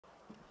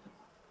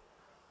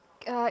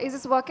Is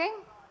this working?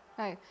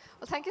 Right.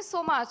 Well, thank you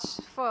so much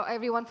for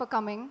everyone for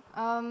coming.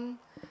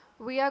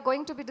 We are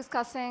going to be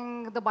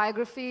discussing the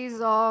biographies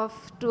of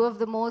two of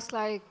the most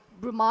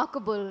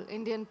remarkable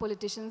Indian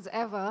politicians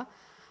ever,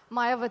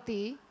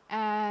 Mayawati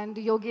and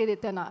Yogi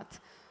Adityanath.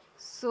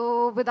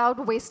 So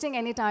without wasting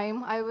any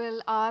time, I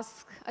will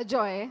ask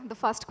Ajoy the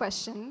first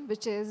question,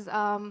 which is,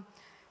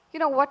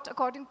 what,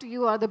 according to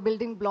you, are the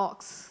building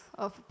blocks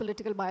of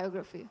political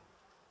biography?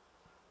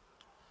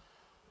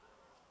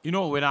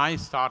 When I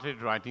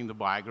started writing the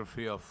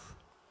biography of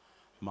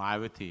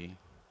Mayawati,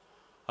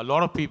 a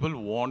lot of people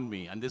warned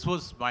me, and this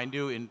was, mind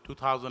you, in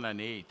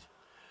 2008,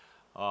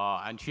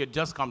 and she had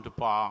just come to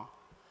power.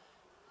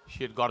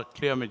 She had got a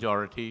clear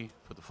majority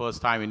for the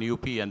first time in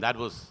UP, and that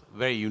was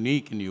very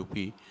unique in UP,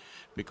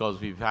 because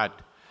we've had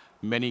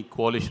many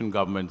coalition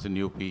governments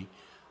in UP,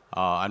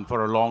 and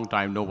for a long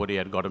time, nobody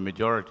had got a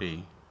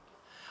majority.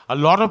 A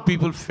lot of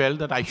people felt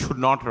that I should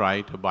not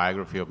write a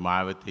biography of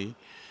Mayawati,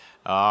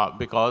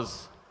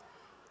 because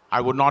I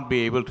would not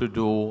be able to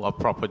do a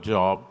proper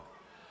job,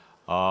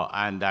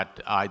 and that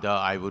either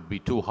I would be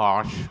too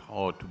harsh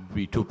or to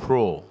be too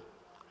pro.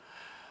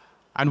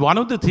 And one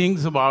of the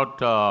things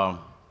about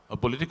a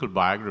political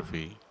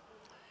biography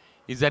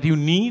is that you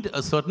need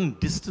a certain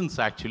distance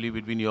actually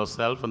between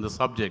yourself and the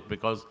subject,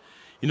 because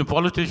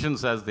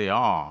politicians as they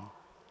are,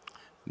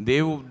 they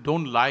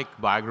don't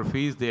like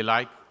biographies, they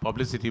like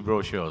publicity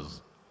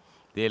brochures.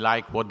 They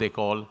like what they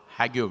call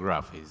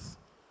hagiographies.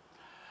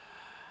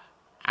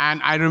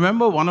 And I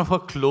remember one of her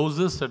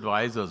closest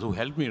advisors who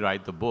helped me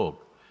write the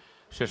book,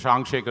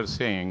 Shashank Shekhar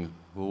Singh,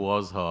 who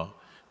was her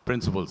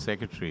principal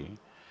secretary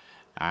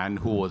and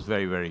who was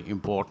very, very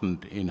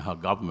important in her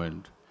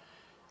government,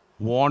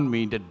 warned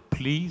me that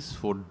please,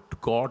 for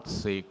God's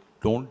sake,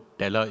 don't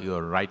tell her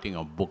you're writing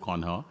a book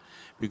on her,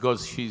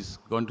 because she's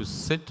going to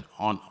sit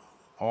on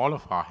all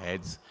of our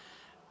heads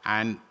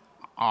and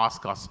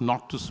ask us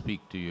not to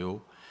speak to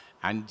you,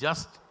 and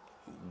just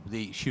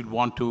she'd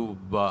want to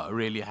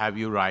really have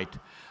you write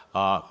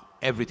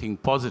everything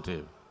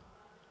positive.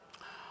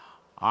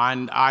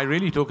 And I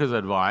really took his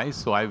advice,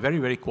 so I very,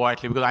 very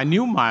quietly, because I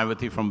knew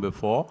Mayawati from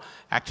before.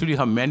 Actually,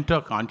 her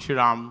mentor,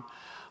 Kanshiram,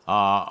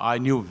 I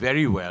knew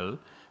very well,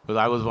 because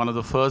I was one of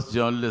the first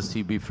journalists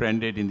he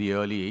befriended in the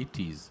early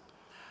 80s.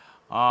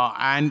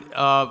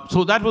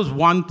 So that was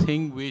one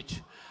thing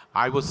which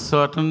I was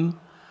certain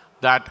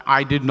that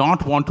I did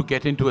not want to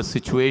get into a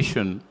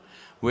situation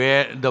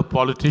where the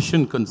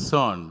politician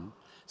concerned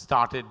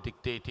started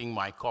dictating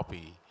my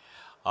copy.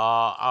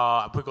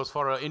 Because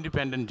for an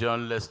independent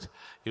journalist,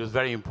 it was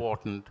very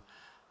important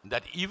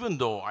that even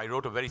though I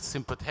wrote a very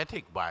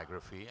sympathetic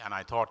biography, and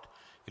I thought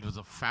it was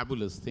a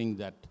fabulous thing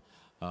that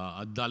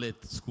a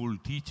Dalit school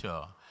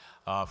teacher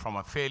from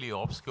a fairly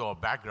obscure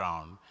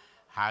background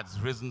has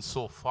risen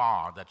so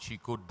far that she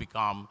could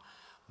become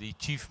the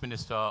chief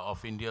minister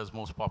of India's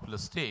most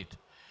populous state.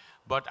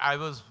 But I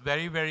was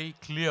very, very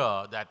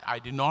clear that I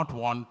did not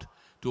want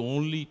to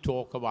only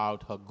talk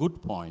about her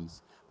good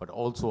points, but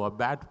also her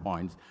bad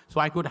points. So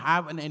I could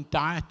have an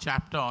entire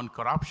chapter on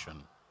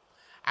corruption.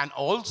 And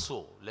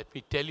also, let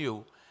me tell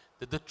you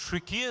that the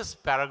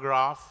trickiest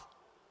paragraph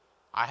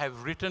I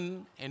have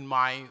written in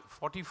my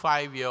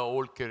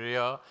 45-year-old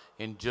career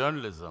in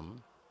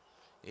journalism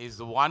is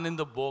the one in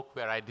the book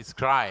where I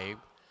describe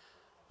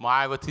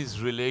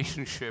Mayawati's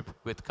relationship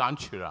with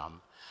Kanshiram.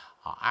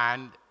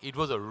 And it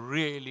was a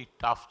really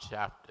tough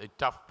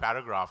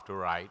paragraph to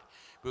write,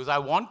 because I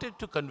wanted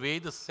to convey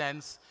the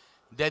sense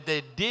that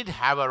they did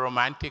have a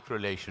romantic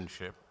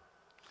relationship.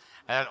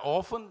 And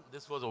often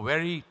this was a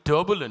very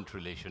turbulent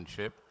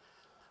relationship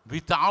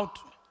without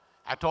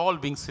at all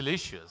being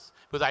salacious,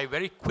 because I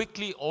very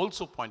quickly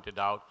also pointed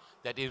out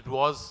that it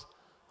was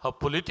her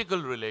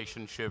political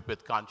relationship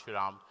with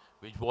Kanshiram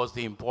which was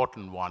the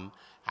important one,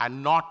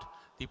 and not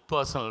the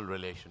personal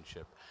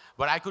relationship.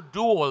 But I could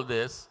do all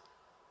this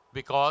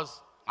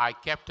because I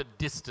kept a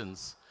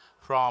distance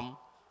from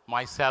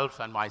myself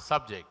and my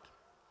subject.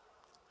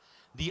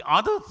 The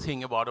other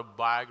thing about a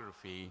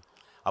biography,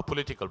 a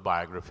political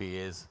biography,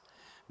 is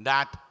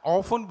that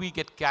often we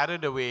get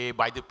carried away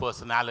by the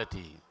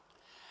personality.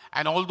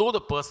 And although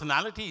the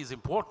personality is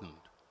important,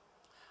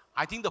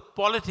 I think the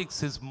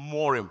politics is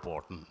more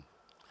important.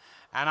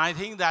 And I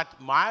think that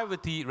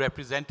Mayawati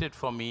represented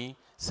for me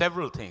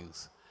several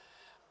things.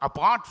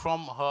 Apart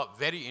from her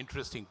very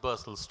interesting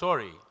personal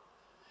story,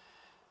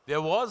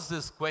 there was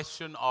this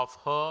question of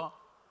her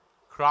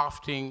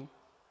crafting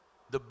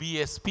the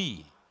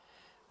BSP,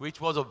 which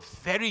was a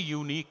very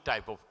unique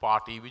type of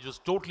party, which was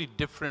totally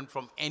different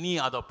from any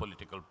other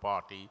political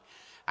party.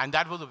 And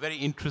that was a very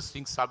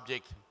interesting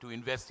subject to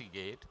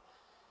investigate.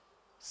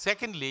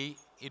 Secondly,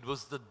 it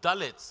was the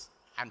Dalits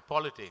and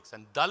politics.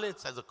 And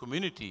Dalits as a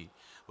community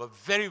were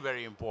very,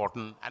 very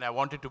important. And I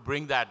wanted to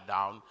bring that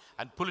down,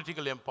 and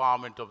political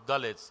empowerment of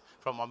Dalits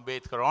from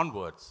Ambedkar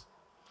onwards.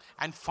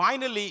 And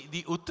finally,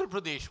 the Uttar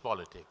Pradesh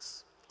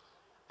politics.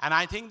 And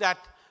I think that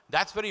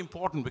that's very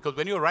important, because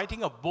when you're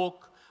writing a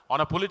book on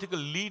a political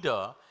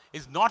leader,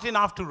 it's not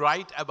enough to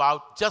write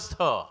about just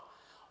her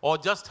or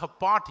just her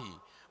party,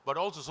 But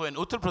also, so in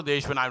Uttar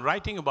Pradesh, when I'm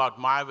writing about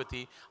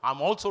Mayawati,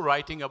 I'm also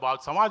writing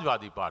about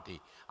Samajwadi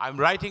Party. I'm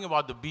writing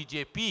about the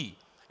BJP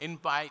in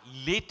my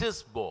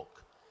latest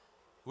book,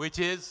 which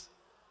is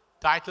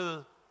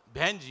titled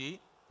Bhenji,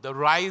 The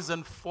Rise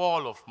and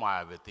Fall of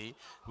Mayawati,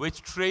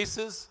 which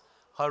traces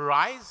her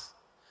rise,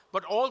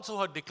 but also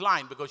her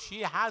decline, because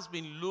she has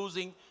been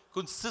losing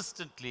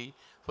consistently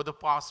for the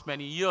past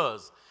many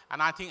years.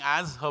 And I think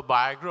as her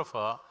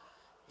biographer,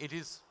 it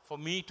is for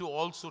me to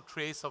also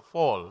trace her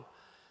fall.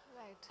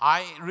 Right.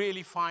 I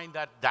really find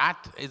that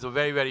that is a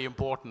very, very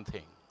important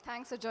thing.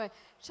 Thanks, Ajoy.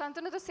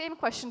 Shantanu, the same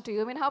question to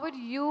you. I mean, how would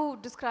you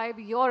describe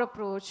your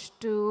approach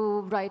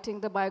to writing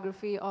the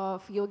biography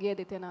of Yogi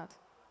Adityanath?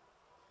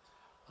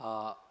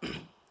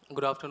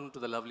 Good afternoon to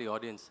the lovely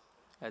audience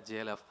at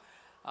JLF.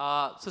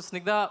 So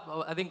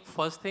Snigdha, I think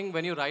first thing,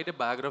 when you write a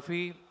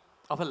biography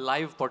of a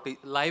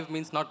live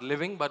means not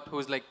living, but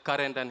who's like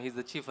current and he's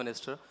the chief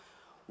minister.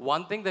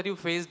 One thing that you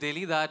face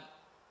daily, that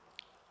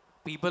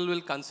people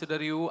will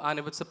consider you, and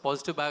if it's a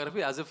positive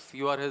biography, as if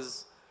you are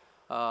his,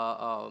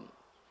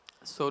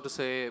 so to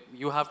say,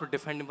 you have to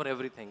defend him for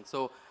everything.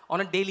 So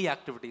on a daily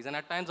activities, and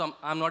at times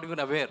I'm not even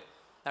aware.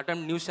 At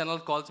time news channel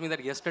calls me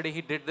that yesterday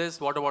he did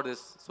this, what about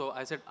this? So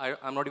I said,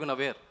 I'm not even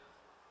aware.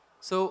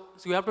 So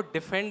you have to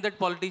defend that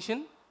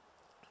politician,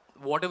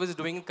 whatever he's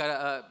doing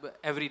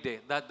every day.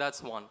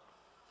 That's one.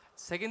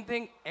 Second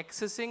thing,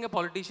 accessing a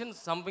politician,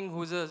 something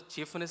who's a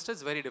chief minister,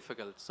 is very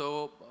difficult.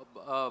 So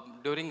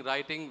during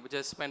writing, which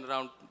I spent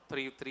around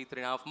three and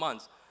a half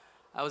months,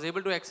 I was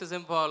able to access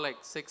him for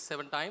like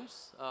 6-7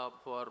 times.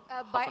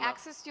 By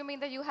access, you mean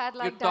that you had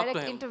like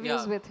direct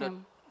interviews with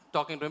him?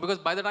 Talking to him, because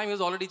by the time he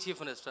was already chief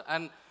minister,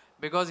 and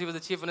because he was the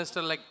chief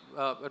minister, like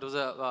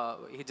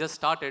he just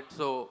started,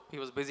 so he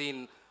was busy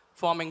in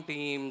forming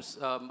teams,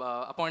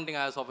 appointing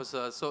IAS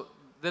officers. So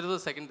that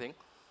was the second thing.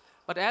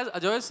 But as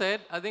Ajoy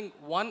said, I think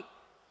one,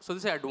 so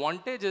this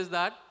advantage is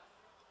that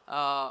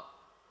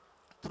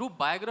through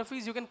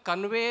biographies you can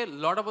convey a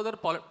lot of other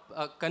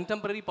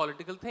contemporary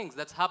political things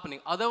that's happening.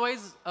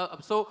 Otherwise,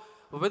 so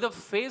with the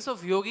face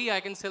of Yogi, I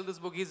can sell this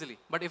book easily.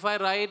 But if I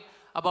write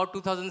about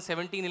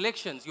 2017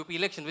 elections, UP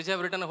elections, which I've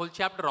written a whole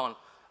chapter on,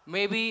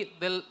 maybe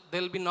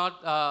there'll be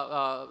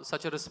not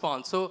such a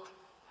response. So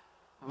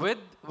with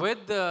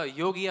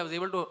Yogi, I was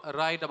able to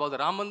write about the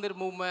Ram Mandir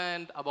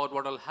movement, about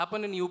what will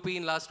happen in UP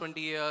in last 20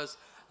 years,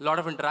 a lot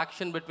of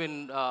interaction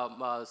between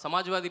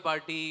Samajwadi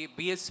Party,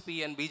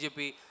 BSP and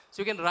BJP.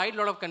 So you can write a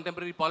lot of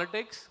contemporary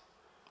politics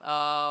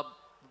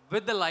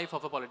with the life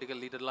of a political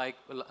leader like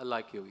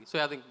Yogi.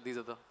 So I think these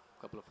are the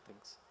couple of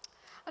things.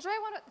 Ajoy,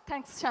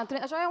 thanks,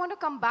 Shantanu. Ajoy, I want to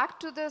come back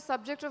to the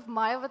subject of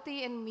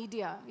Mayawati in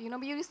media. You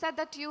know, you said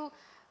that you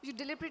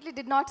deliberately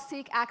did not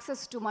seek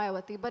access to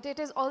Mayawati, but it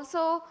is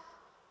also,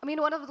 I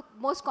mean, one of the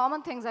most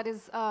common things that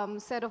is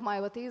said of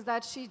Mayawati is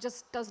that she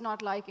just does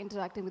not like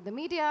interacting with the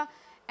media,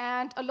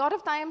 and a lot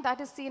of time that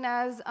is seen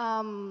as,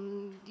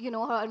 you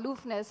know, her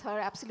aloofness, her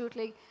absolute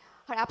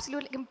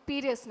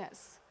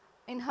imperiousness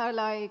in her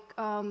like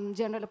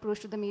general approach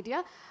to the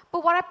media.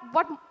 But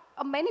what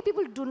many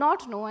people do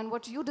not know, and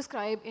what you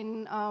describe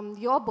in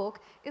your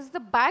book, is the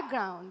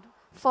background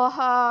for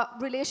her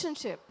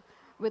relationship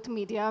with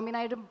media. I mean,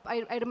 I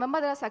remember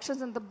there are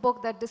sections in the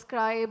book that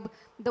describe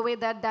the way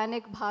that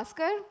Dainik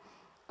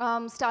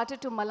Bhaskar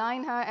started to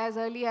malign her as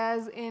early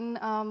as in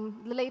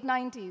the late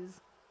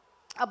 90s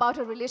about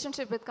her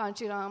relationship with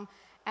Kanchiram,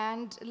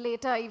 and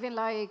later even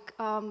like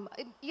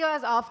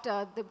years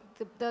after,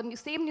 the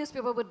same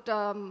newspaper would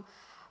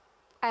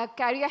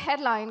carry a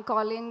headline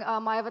calling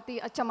Mayawati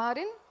a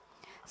Chamarin.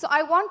 So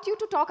I want you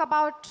to talk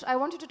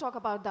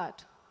about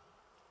that.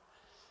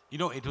 You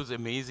know, it was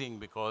amazing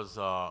because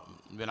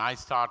when I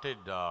started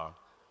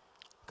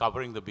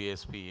covering the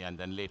BSP and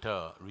then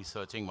later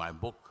researching my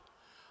book,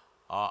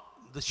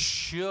 the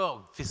sheer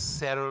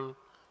visceral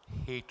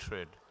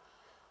hatred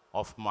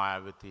of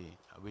Mayawati,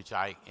 which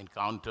I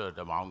encountered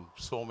among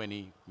so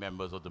many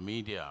members of the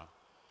media,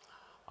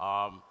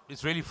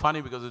 it's really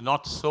funny because it's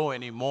not so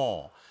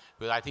anymore.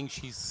 Because I think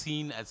she's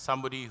seen as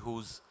somebody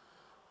who's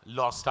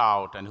lost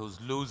out and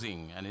who's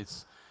losing, and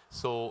it's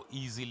so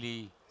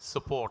easily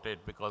supported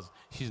because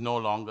she's no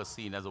longer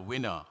seen as a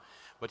winner.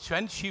 But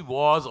when she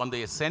was on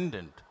the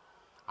ascendant,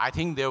 I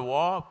think there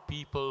were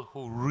people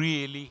who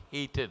really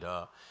hated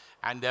her,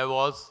 and there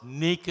was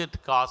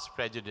naked caste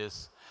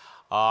prejudice,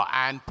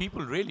 and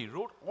people really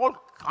wrote all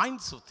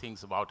kinds of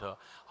things about her.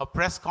 Her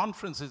press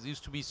conferences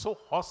used to be so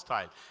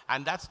hostile,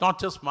 and that's not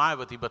just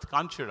Mayawati, but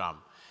Kanchiram.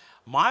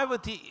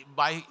 Mayawati,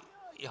 by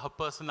her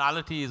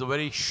personality, is a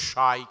very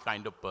shy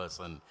kind of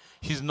person.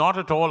 She's not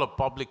at all a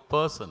public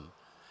person.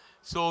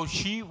 So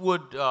she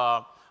would,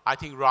 I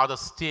think, rather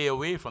stay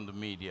away from the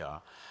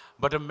media.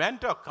 But her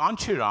mentor,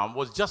 Kanchiram,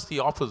 was just the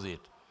opposite.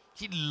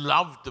 He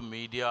loved the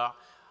media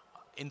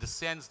in the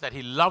sense that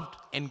he loved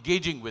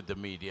engaging with the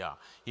media.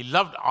 He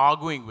loved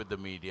arguing with the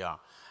media.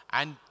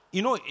 And,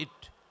 you know, it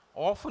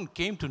often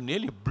came to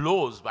nearly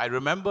blows. I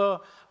remember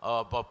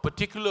a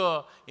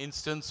particular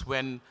instance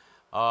when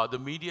the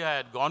media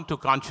had gone to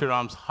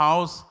Kanchiram's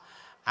house,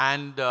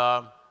 and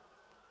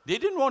They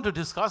didn't want to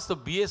discuss the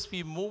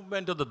BSP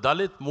movement or the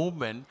Dalit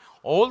movement.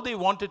 All they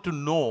wanted to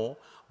know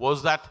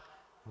was that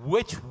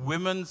which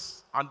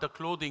women's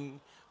underclothing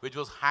which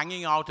was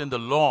hanging out in the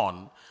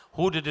lawn,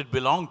 who did it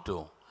belong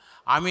to?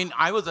 I mean,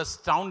 I was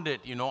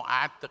astounded, you know,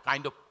 at the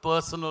kind of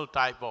personal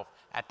type of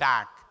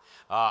attack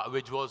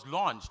which was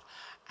launched.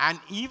 And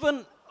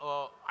even,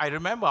 I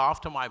remember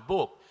after my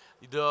book,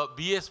 the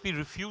BSP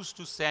refused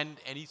to send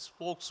any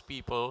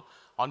spokespeople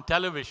on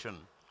television.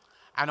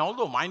 And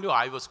although, mind you,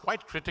 I was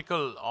quite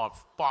critical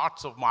of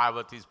parts of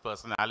Mayawati's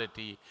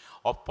personality,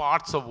 of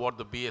parts of what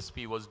the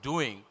BSP was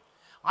doing,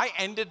 I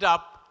ended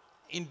up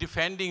in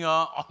defending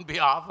her on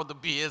behalf of the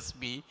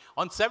BSP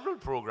on several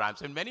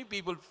programs. And many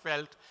people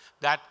felt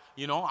that,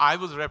 you know, I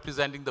was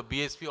representing the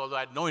BSP, although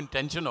I had no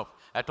intention of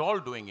at all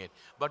doing it.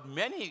 But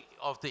many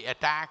of the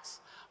attacks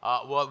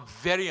were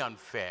very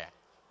unfair.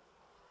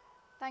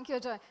 Thank you,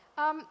 Ajoy.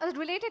 A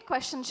related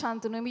question,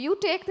 Shantanu. I mean, you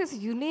take this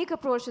unique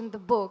approach in the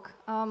book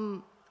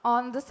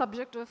on the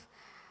subject of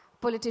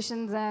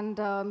politicians and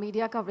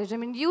media coverage. I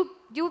mean,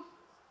 you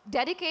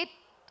dedicate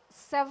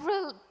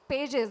several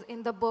pages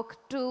in the book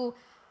to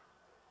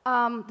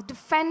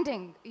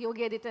defending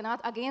Yogi Adityanath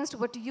against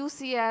what you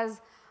see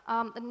as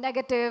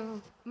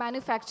negative,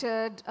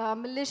 manufactured,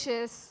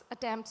 malicious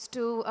attempts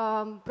to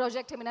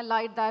project him in a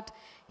light that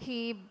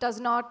he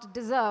does not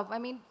deserve. I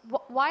mean,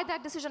 why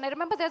that decision? I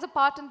remember there's a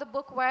part in the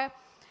book where,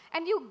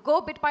 and you go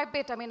bit by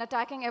bit, I mean,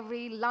 attacking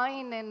every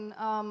line in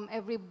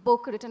every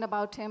book written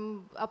about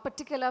him,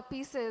 particular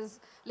pieces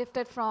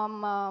lifted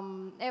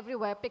from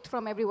everywhere, picked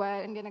from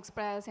everywhere, Indian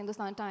Express,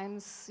 Hindustan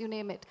Times, you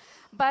name it.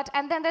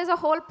 And then there's a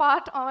whole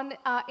part on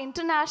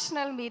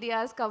international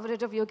media's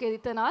coverage of Yogi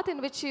Adityanath,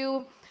 in which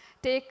you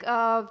take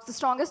the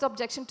strongest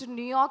objection to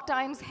New York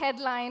Times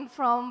headline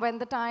from when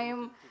the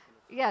time,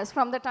 yes,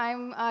 from the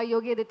time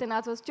Yogi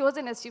Adityanath was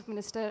chosen as chief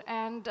minister.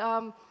 And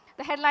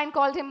the headline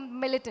called him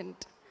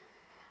militant.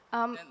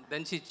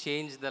 Then she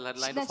changed the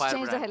headline to firebrand. She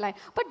changed the headline.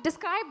 But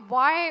describe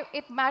why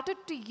it mattered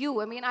to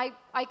you. I mean,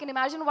 I can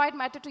imagine why it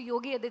mattered to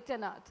Yogi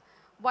Adityanath.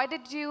 Why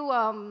did you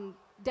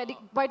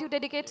why do you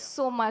dedicate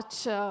so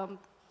much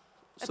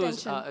attention?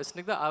 So,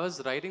 Snigdha, I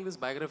was writing this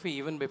biography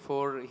even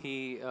before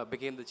he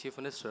became the chief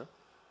minister.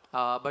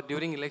 But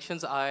during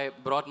elections, I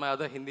brought my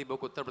other Hindi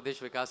book, Uttar Pradesh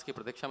Vikas Ki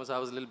Pratiksha, so I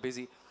was a little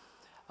busy.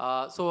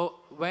 So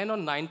when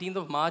on 19th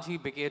of March he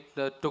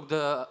took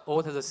the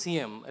oath as a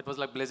CM, it was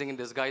like blessing in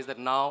disguise that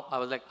now I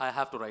was like, I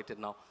have to write it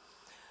now.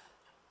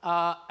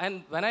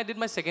 And when I did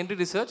my secondary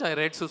research, I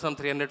read through some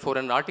 300,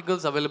 400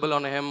 articles available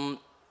on him,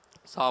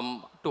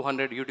 some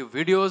 200 YouTube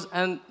videos,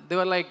 and they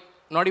were like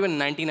not even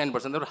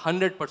 99%, they were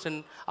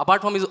 100%.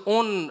 Apart from his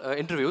own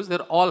interviews,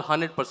 they're all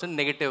 100%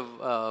 negative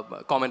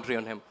commentary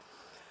on him.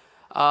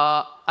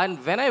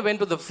 And when I went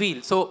to the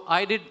field, so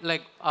I did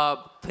like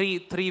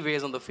three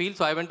ways on the field.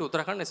 So I went to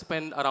Uttarakhand. I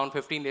spent around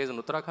 15 days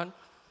in Uttarakhand.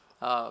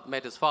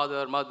 Met his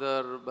father,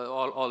 mother,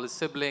 all his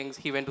siblings.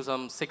 He went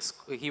to six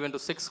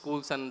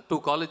schools and 2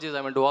 colleges.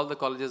 I went to all the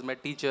colleges,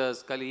 met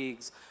teachers,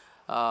 colleagues,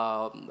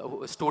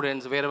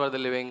 students, wherever they're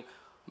living.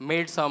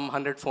 Made some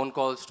 100 phone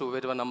calls to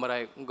whichever number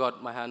I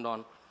got my hand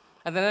on.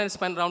 And then I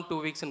spent around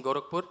 2 weeks in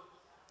Gorakhpur.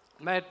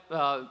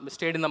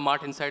 Stayed in the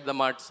mart, inside the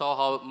mart, saw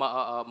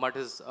how mart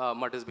is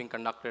being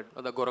conducted,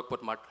 the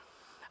Gorakhpur mart.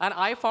 And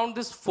I found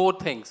these 4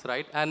 things,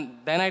 right? And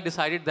then I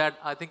decided that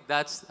I think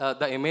that's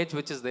the image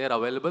which is there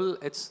available.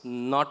 It's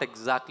not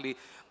exactly,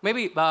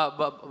 maybe a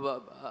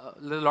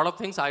lot of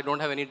things I don't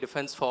have any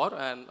defense for,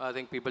 and I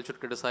think people should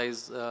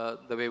criticize the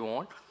way we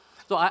want.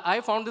 So I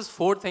found these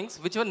 4 things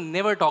which were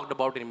never talked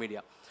about in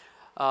media.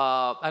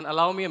 And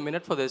allow me a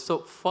minute for this. So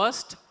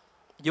first,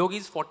 Yogi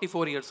is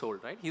 44 years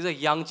old, right? He's a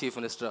young chief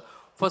minister.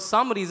 For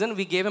some reason,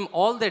 we gave him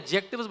all the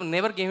adjectives, but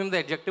never gave him the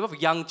adjective of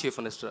young chief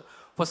minister.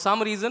 For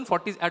some reason,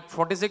 at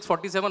 46,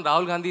 47,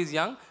 Rahul Gandhi is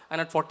young,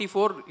 and at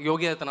 44,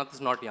 Yogi Adityanath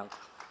is not young.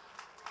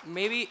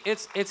 Maybe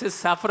it's his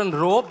saffron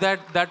robe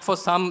that for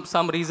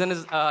some reason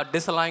is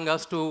disallowing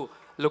us to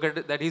look at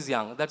it, that he's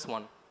young. That's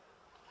one.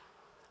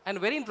 And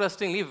very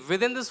interestingly,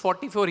 within this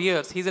 44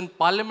 years, he's in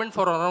parliament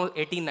for around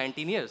 18,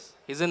 19 years.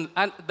 And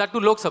that to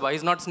Lok Sabha.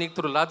 He's not sneaked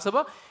through Raj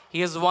Sabha. He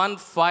has won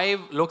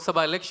 5 Lok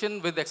Sabha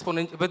elections with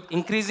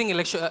increasing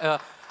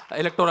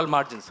electoral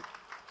margins.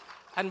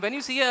 And when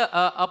you see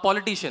a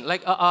politician,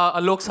 like a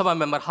Lok Sabha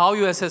member, how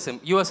you assess him?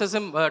 You assess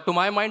him, to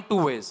my mind, 2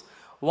 ways.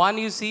 One,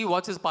 you see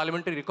what's his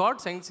parliamentary record.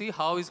 Second, see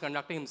how he's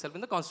conducting himself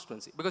in the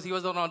constituency. Because he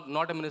was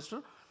not a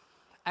minister.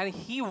 And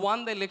he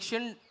won the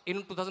election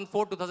in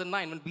 2004,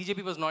 2009, when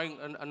BJP was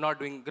not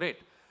doing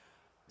great.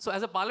 So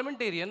as a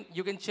parliamentarian,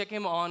 you can check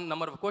him on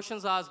number of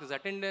questions asked, his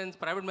attendance,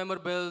 private member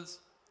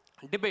bills,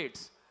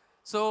 debates.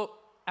 So,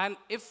 and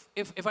if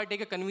I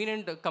take a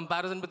convenient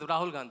comparison with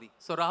Rahul Gandhi.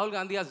 So Rahul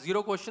Gandhi has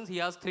 0 questions, he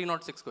has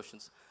 306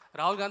 questions.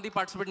 Rahul Gandhi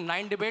participated in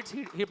 9 debates,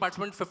 he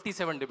participated in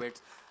 57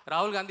 debates.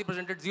 Rahul Gandhi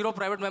presented 0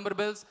 private member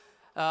bills,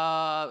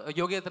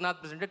 Yogi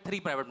Adityanath presented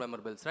 3 private member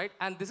bills, right?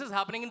 And this is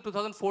happening in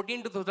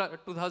 2014 to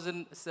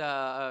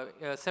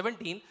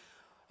 2017.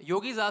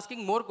 Yogi is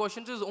asking more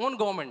questions to his own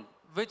government,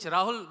 which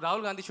Rahul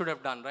Gandhi should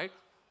have done, right?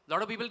 A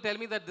lot of people tell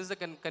me that this is a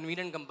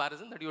convenient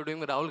comparison that you're doing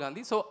with Rahul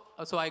Gandhi. So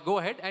I go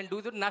ahead and do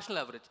the national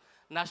average.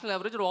 National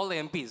average of all the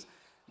MPs.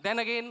 Then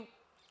again,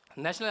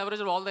 national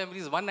average of all the MPs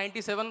is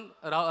 197.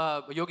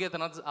 Yogi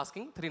Adityanath is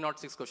asking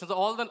 306 questions. So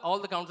all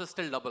the counts are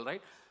still double, right?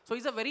 So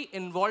he's a very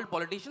involved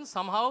politician.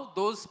 Somehow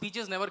those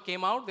speeches never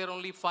came out. There are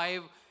only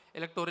 5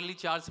 electorally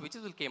charged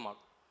speeches will came out.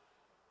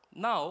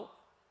 Now,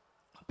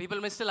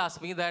 people may still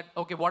ask me that,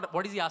 okay,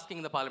 what is he asking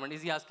in the parliament?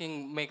 Is he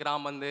asking make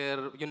Ram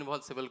Mandir,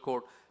 Universal Civil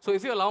Code? So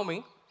if you allow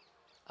me,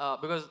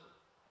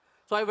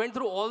 so I went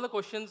through all the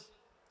questions,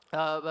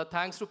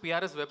 thanks to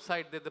PRS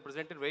website, they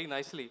presented very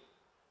nicely.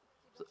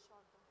 So,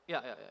 yeah.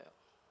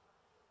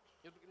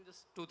 You can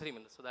just 2-3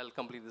 minutes, so that'll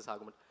complete this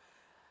argument.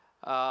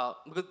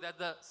 Because that's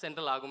the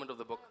central argument of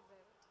the book.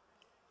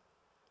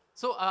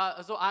 So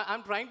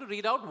I'm trying to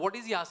read out what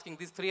is he asking,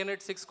 these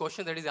 306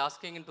 questions that he's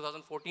asking in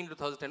 2014 to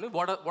 2010.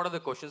 What are the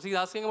questions? He's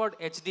asking about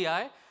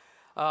HDI,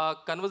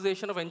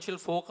 conversation of ancient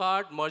folk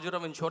art, merger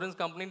of insurance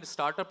company,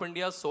 startup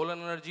India, solar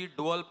energy,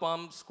 dual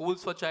pumps,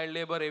 schools for child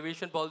labor,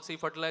 aviation policy,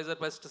 fertilizer,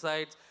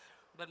 pesticides.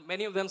 But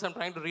many of them I'm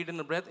trying to read in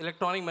a breath.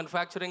 Electronic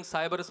manufacturing,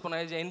 cyber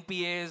espionage,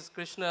 NPAs,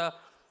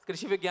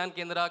 Krishi Vigyan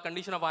Kendra,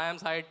 condition of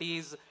IIMs,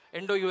 IITs,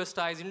 Indo-US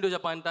ties,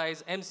 Indo-Japan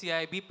ties,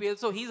 MCI, BPL.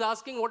 So he's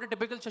asking what a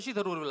typical Shashi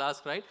Tharoor will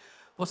ask, right?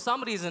 For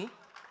some reason,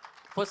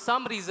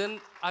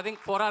 I think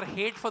for our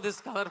hate for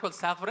this color called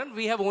saffron,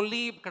 we have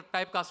only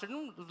typecasted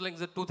in like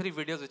the 2-3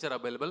 videos which are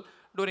available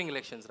during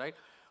elections, right?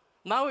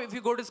 Now, if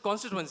you go to his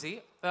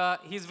constituency,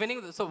 he's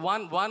winning. So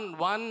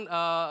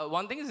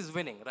one thing is he's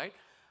winning, right?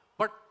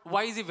 But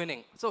why is he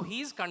winning? So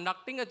he's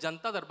conducting a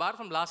Janta Darbar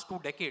from last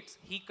 2 decades.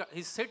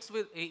 He sits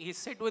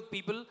with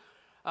people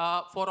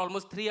for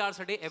almost 3 hours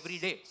a day, every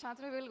day.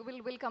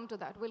 Shantanu, we'll come to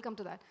that. We'll come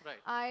to that. Right.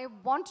 I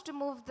want to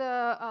move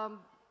the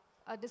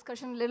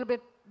discussion a little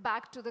bit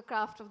back to the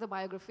craft of the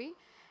biography.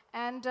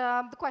 And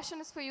the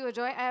question is for you,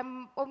 Ajoy.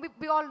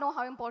 We all know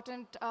how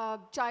important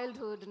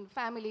childhood and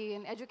family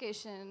and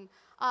education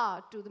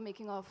are to the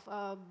making of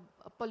a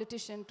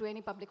politician, to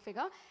any public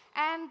figure.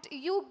 And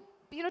you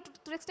know, to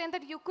the extent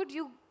that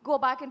you go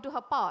back into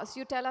her past,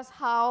 you tell us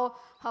how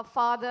her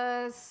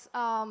father's,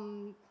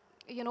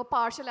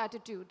 partial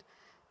attitude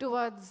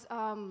towards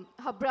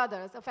her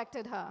brothers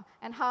affected her,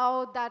 and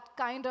how that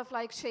kind of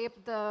like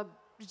shaped the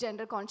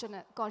gender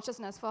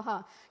consciousness for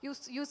her.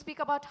 You speak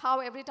about how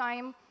every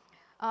time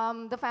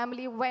the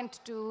family went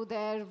to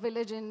their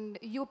village in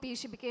UP,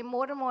 she became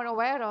more and more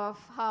aware of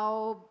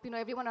how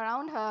everyone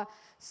around her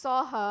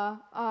saw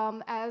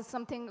her as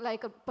something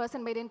like a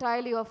person made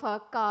entirely of her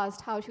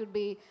caste, how she would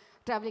be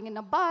traveling in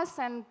a bus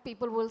and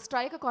people will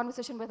strike a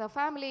conversation with her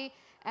family,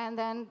 and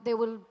then they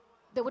would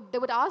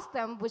ask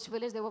them which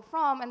village they were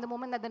from, and the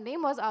moment that the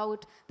name was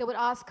out, they would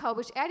ask her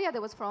which area they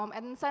was from,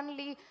 and then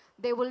suddenly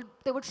they would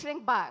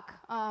shrink back,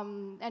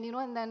 and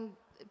then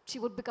she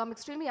would become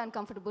extremely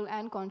uncomfortable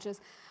and conscious.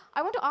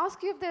 I want to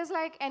ask you if there's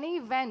like any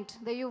event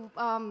that you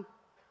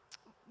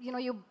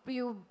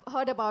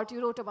heard about,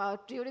 you wrote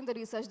about during the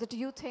research that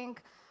you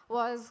think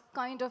was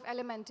kind of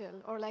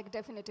elemental or like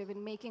definitive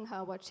in making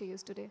her what she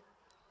is today.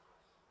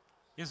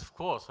 Yes, of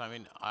course. I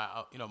mean,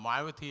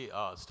 Mayawati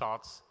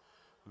starts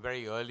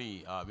very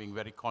early, being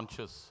very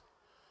conscious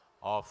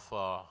of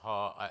her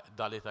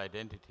Dalit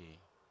identity.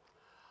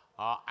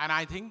 And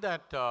I think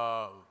that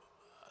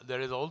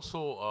there is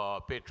also a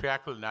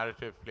patriarchal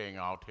narrative playing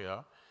out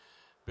here,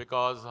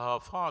 because her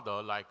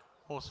father, like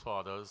most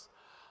fathers,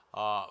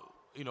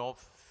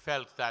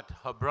 felt that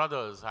her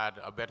brothers had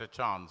a better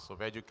chance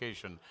of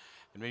education.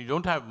 And when you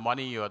don't have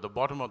money, you're at the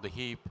bottom of the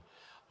heap,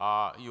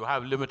 you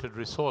have limited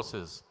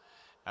resources.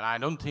 And I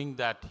don't think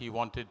that he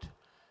wanted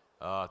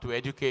to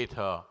educate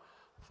her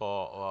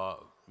for,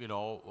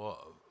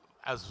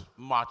 as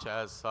much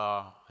as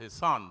his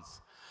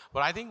sons.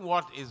 But I think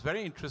what is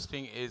very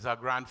interesting is her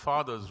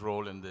grandfather's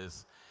role in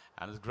this.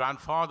 And his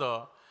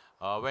grandfather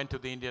went to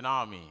the Indian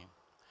Army.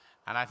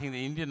 And I think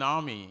the Indian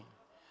Army,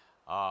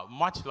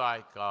 much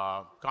like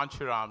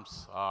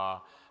Kanshiram's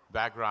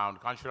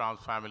background,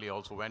 Kanshiram's family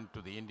also went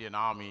to the Indian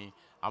Army.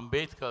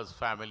 Ambedkar's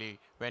family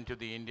went to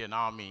the Indian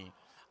Army.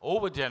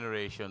 Over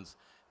generations,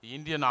 the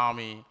Indian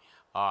Army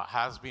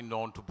has been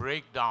known to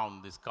break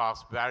down these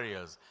caste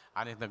barriers.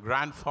 And the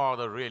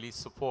grandfather really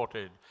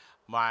supported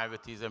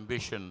Mayawati's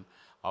ambition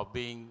of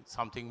being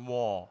something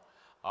more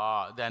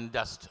than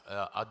just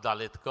a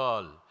Dalit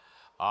girl,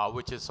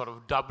 which is sort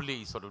of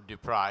doubly sort of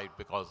deprived,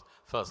 because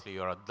firstly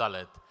you're a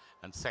Dalit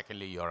and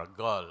secondly you're a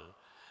girl.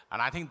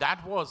 And I think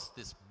that was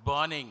this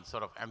burning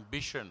sort of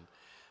ambition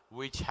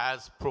which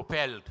has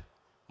propelled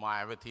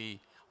Mayawati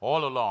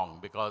all along,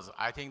 because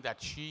I think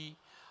that she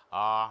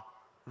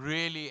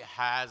really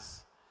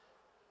has,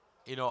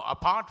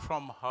 apart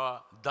from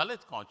her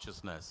Dalit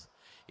consciousness,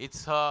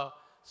 it's her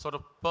sort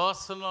of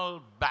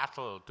personal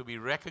battle to be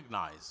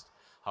recognized,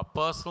 her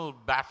personal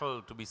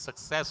battle to be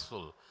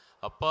successful,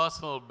 a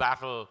personal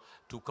battle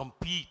to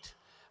compete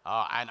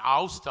and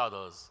oust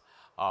others,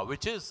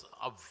 which is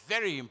a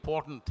very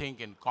important thing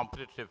in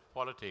competitive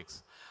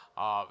politics,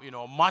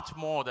 much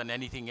more than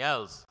anything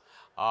else.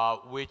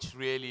 which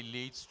really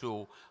leads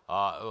to,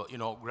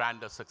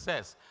 grander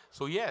success.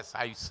 So yes,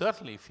 I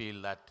certainly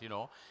feel that,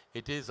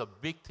 it is a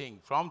big thing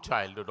from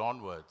childhood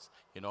onwards,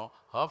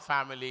 her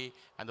family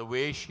and the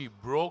way she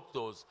broke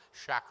those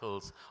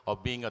shackles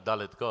of being a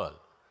Dalit girl.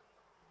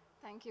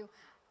 Thank you.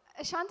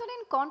 Shantanu,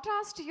 in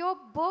contrast, your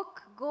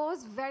book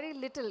goes very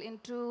little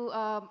into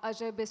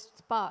Ajoy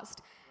Bose's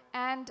past.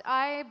 And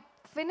I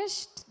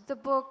finished the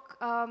book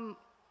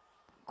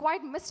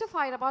quite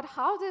mystified about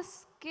how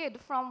this kid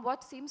from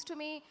what seems to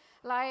me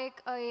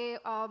like a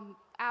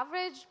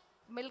average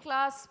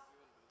middle-class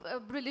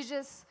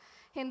religious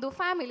Hindu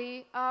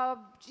family,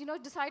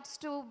 decides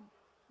to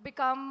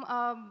become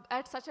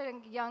at such a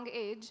young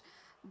age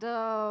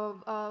the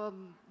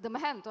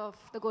Mahant of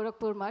the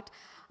Gorakhpur Mutt.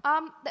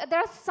 There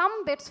are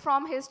some bits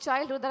from his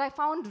childhood that I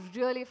found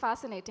really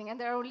fascinating, and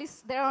there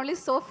are only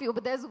so few.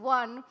 But there's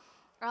one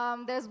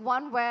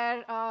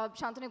where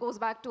Shantanu goes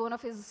back to one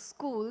of his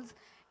schools,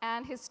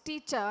 and his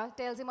teacher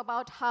tells him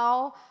about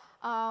how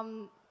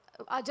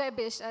Ajoy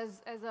Bose,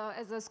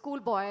 as a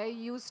schoolboy,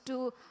 used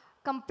to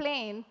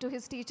complain to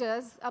his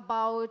teachers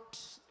about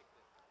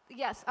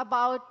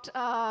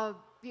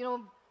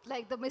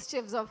like the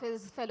mischiefs of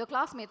his fellow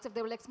classmates if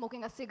they were like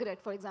smoking a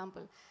cigarette, for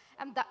example.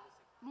 And that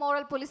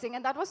moral policing,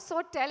 and that was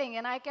so telling.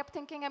 And I kept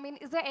thinking, I mean,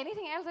 is there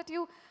anything else that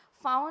you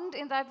found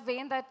in that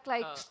vein that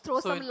like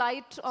throws some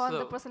light on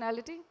the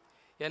personality?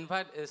 Yeah, in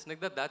fact,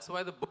 Snigdha, that's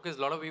why the book is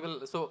a lot of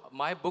people. So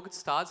my book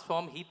starts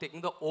from he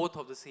taking the oath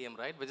of the CM,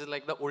 right? Which is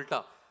like the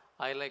ulta.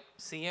 I like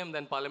CM,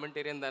 then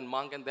parliamentarian, then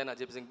monk, and then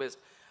Ajay Singh Best.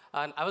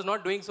 And I was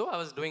not doing so. I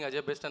was doing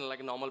Ajay Best and like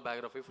a normal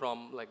biography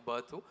from like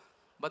birth to.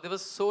 But there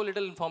was so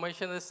little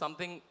information. There's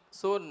something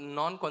so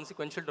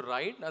non-consequential to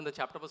write, and the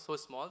chapter was so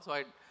small. So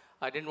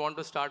I didn't want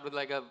to start with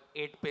like a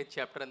 8-page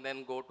chapter and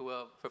then go to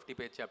a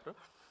 50-page chapter.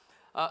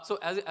 So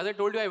as I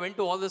told you, I went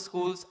to all the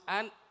schools,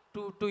 and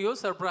to your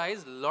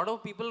surprise, a lot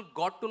of people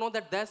got to know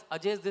that there's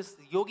Ajay, this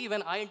Yogi,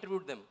 when I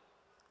interviewed them.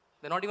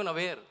 They're not even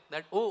aware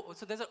that,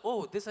 so they said,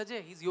 this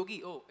Ajay, he's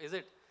Yogi, is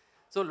it?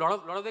 So a lot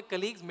of their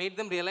colleagues made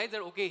them realize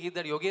that, okay, he's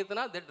that Yogi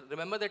Aditana, that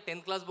remember that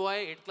 10th class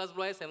boy, 8th class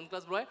boy, 7th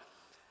class boy.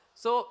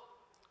 So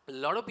a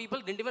lot of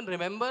people didn't even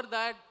remember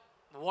that,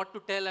 what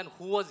to tell and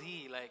who was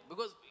he, like,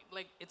 because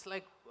like, it's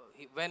like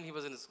when he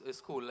was in his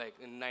school, like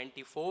in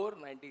 94,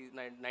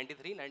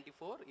 93,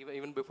 94,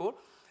 even before.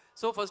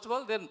 So first of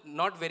all, there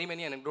not very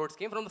many anecdotes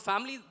came from the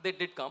family. They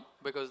did come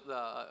because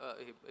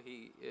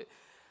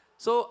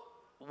so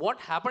what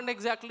happened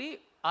exactly,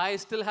 I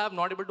still have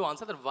not able to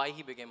answer that why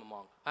he became a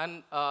monk.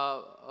 And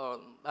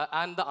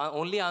the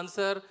only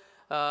answer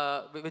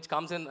which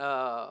comes in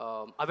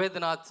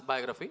Adityanath's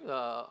biography,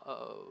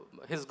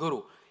 his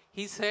guru,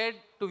 he said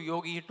to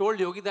Yogi, he told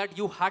Yogi that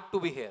you had to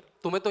be here.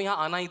 Tumhe to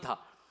yahan aana hi tha.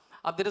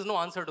 There is no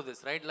answer to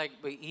this, right? Like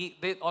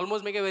they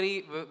almost make a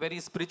very, very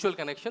spiritual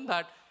connection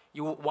that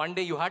one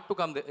day you had to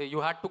come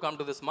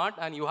to this mutt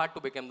and you had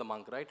to become the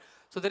monk, right?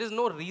 So there is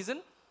no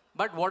reason.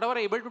 But whatever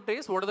able to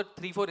trace, what are the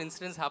 3-4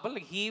 incidents happen?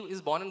 Like he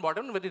is born and brought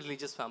up in a very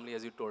religious family,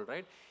 as you told,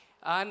 right?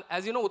 And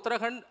as you know,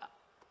 Uttarakhand,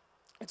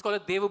 it's called a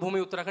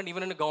Devabhumi Uttarakhand,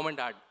 even in a government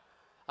ad.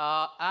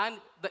 And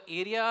the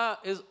area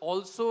is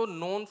also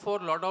known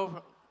for a lot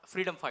of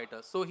freedom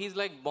fighters. So he's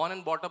like born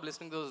and brought up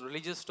listening to those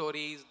religious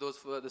stories,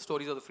 the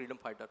stories of the freedom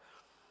fighter.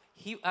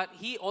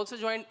 He also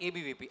joined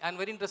ABVP. And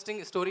very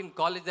interesting story in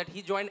college that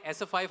he joined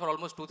SFI for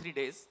almost 2-3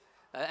 days.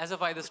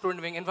 SFI, the student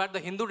wing. In fact, the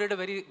Hindu did a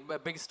very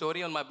big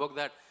story on my book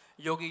that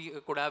Yogi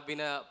could have been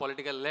a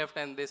political left,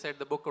 and they said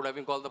the book could have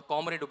been called The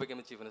Comrade Who Became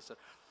a Chief Minister.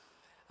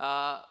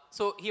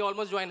 So he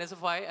almost joined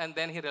SFI, and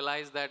then he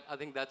realized that I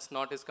think that's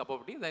not his cup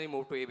of tea. Then he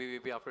moved to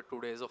ABVP after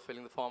 2 days of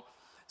filling the form.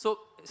 So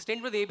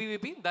stint with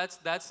ABVP,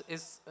 that's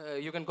his,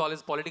 you can call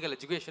his political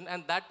education.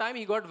 And that time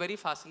he got very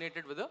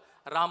fascinated with the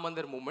Ram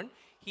Mandir movement.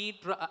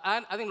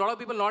 And I think a lot of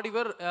people not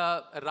even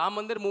Ram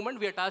Mandir movement,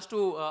 we attached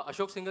to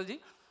Ashok Singhal ji.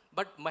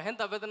 But Mahant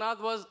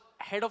Adityanath was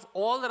head of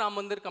all the Ram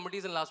Mandir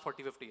committees in the last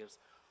 40-50 years.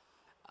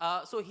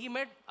 So he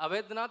met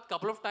Adityanath a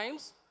couple of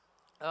times,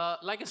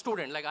 like a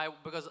student, like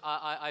because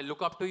I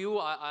look up to you,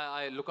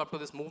 I look up to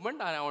this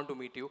movement, and I want to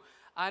meet you.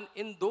 And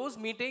in those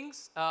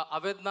meetings,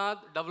 Adityanath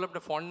developed a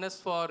fondness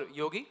for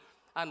Yogi.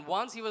 And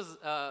once he was,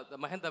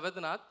 Mahant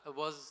Adityanath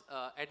was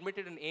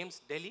admitted in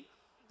AIMS, Delhi.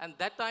 And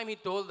that time he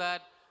told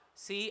that,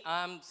 see,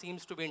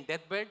 seems to be in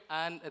deathbed,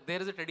 and there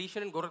is a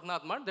tradition in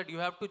Gorakhnath Mutt that you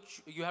have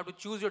to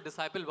choose your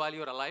disciple while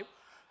you are alive.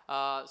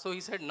 So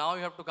he said, now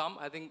you have to come.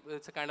 I think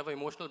it's a kind of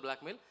emotional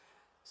blackmail.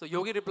 So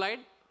Yogi replied,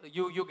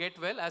 you get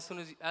well, as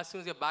soon as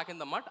you're back in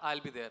the mutt, I'll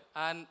be there.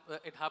 And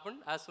it happened,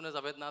 as soon as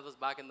Adityanath was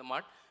back in the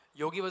mutt,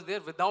 Yogi was there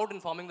without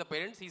informing the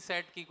parents. He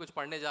said, ki kuch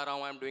padhne ja raha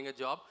hu, I'm doing a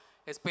job.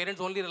 His parents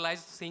only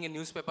realized seeing a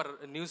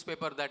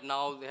newspaper that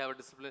now they have a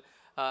discipline,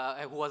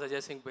 who was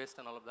Ajay Singh Best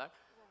and all of that.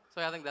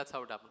 So I think that's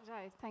how it happened.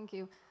 Right, thank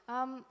you.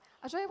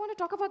 Ajoy, I want to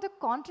talk about the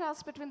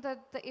contrast between the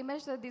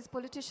image that these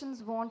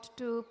politicians want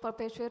to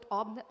perpetuate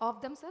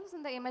of themselves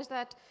and the image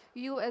that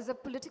you as a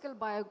political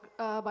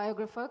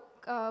biographer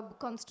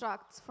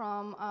constructs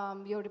from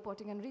your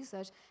reporting and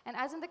research. And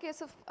as in the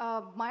case of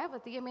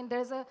Mayawati, I mean,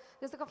 there's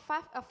like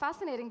a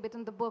fascinating bit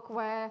in the book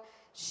where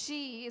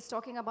she is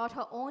talking about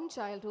her own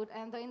childhood,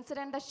 and the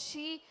incident that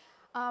she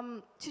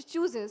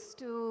chooses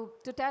to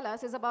tell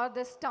us is about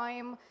this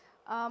time,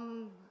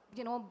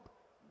 you know,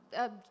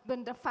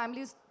 when the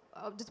family's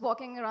just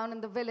walking around in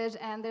the village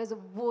and there's a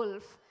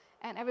wolf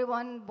and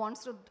everyone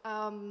wants to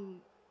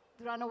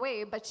run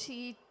away, but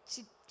she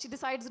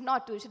decides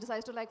not to. She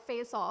decides to like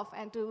face off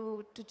and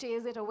to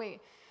chase it away.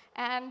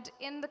 And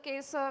in the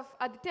case of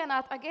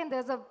Adityanath, again,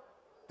 I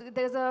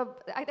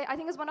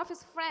think it's one of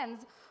his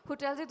friends who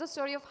tells you the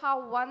story of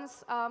how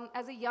once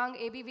as a young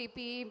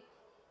ABVP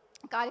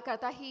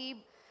Karyakarta,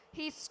 he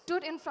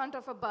stood in front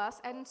of a bus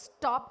and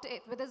stopped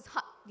it with his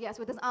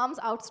arms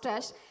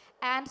outstretched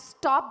and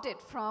stopped it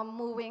from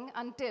moving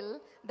until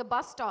the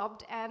bus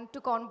stopped and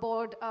took on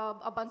board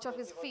a bunch of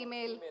his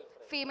female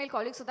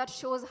colleagues. So that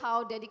shows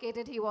how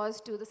dedicated he was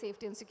to the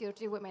safety and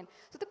security of women.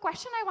 So the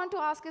question I want to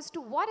ask is,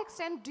 to what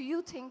extent do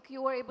you think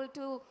you were able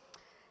to,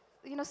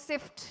 you know,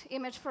 sift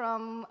image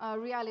from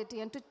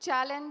reality and to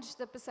challenge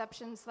the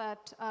perceptions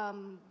that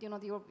you know,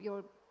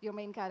 your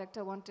main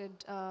character wanted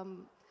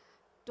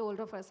told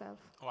of herself?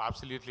 Oh,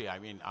 absolutely. I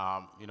mean,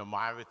 you know,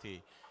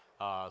 Mayawati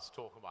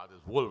spoke about this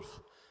wolf.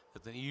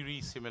 There's an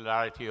eerie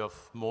similarity of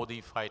Modi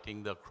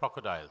fighting the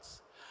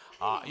crocodiles.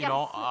 You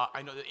know,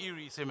 I know the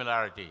eerie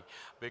similarity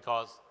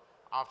because,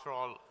 after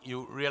all,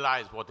 you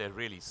realize what they're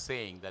really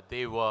saying, that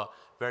they were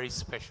very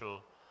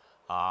special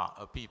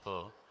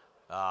people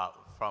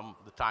from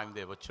the time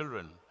they were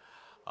children.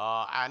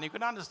 And you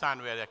can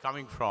understand where they're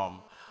coming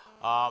from.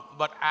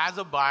 But as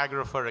a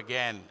biographer,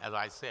 again, as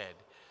I said,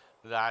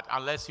 that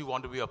unless you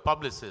want to be a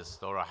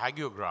publicist or a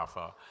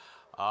hagiographer,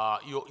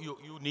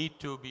 you need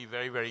to be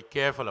very, very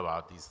careful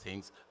about these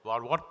things,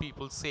 about what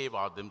people say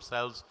about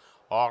themselves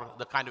or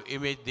the kind of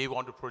image they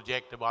want to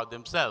project about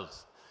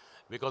themselves.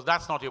 Because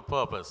that's not your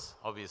purpose,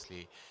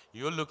 obviously.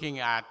 You're looking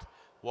at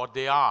what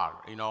they are,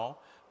 you know,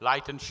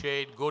 light and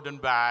shade, good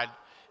and bad,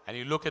 and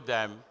you look at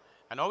them,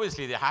 and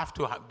obviously they have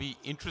to be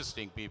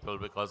interesting people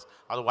because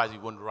otherwise you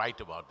wouldn't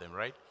write about them,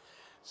 right?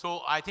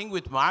 So I think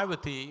with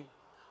Mayawati,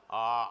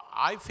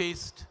 I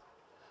faced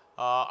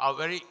a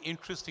very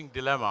interesting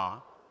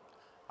dilemma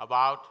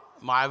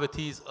about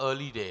Mayawati's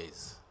early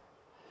days.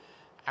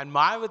 And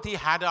Mayawati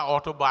had an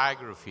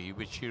autobiography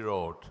which she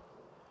wrote.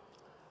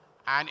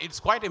 And it's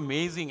quite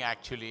amazing,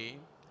 actually,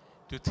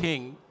 to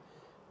think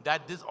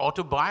that this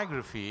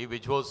autobiography,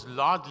 which was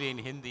largely in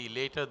Hindi,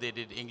 later they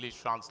did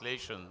English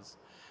translations.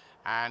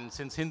 And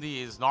since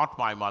Hindi is not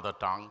my mother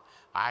tongue,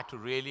 I had to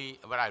really,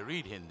 but I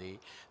read Hindi,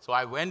 so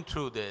I went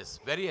through this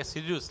very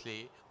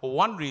assiduously for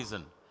one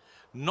reason.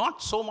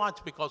 Not so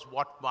much because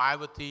what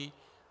Mayawati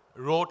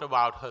wrote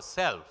about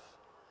herself,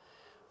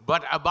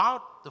 but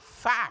about the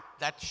fact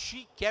that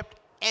she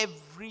kept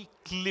every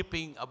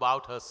clipping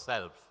about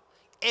herself,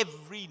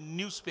 every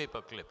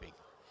newspaper clipping,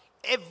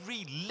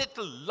 every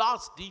little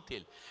last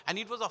detail. And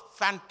it was a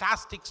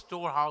fantastic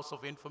storehouse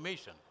of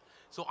information.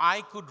 So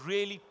I could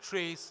really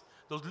trace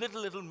those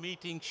little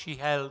meetings she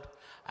held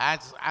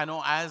as, I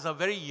know, as a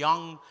very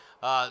young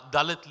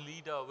Dalit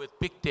leader with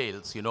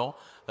pigtails,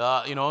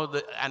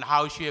 and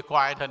how she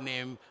acquired her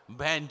name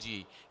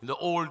Banji in the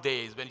old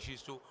days when she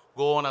used to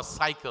go on a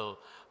cycle,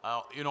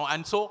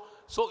 and so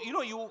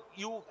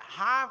you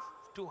have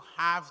to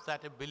have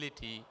that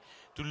ability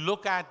to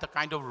look at the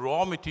kind of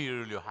raw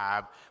material you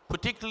have,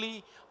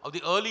 particularly of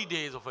the early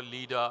days of a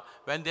leader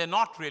when they're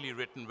not really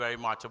written very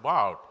much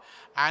about.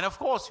 And of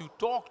course, you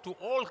talk to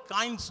all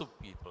kinds of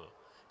people,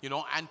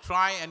 and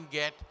try and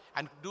get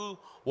and do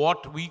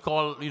what we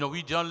call,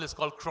 we journalists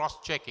call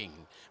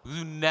cross-checking.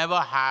 You never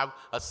have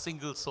a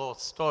single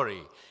source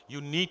story.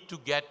 You need to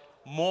get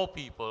more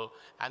people,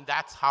 and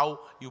that's how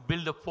you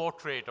build a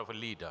portrait of a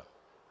leader.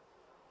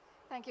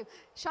 Thank you.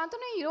 Shantanu,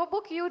 in your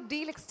book, you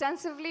deal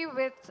extensively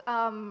with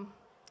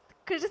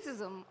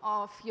criticism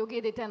of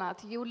Yogi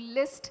Adityanath. You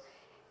list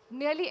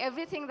nearly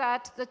everything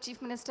that the Chief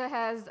Minister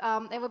has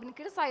ever been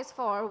criticized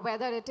for,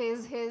 whether it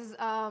is his,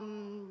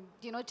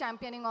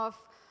 championing of,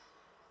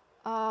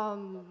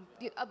 I'm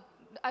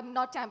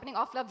not championing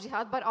of love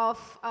jihad, but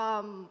of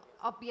a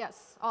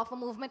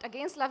movement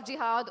against love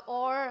jihad,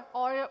 or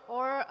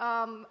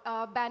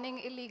banning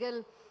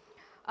illegal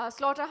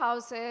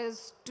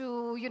slaughterhouses,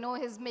 to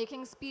his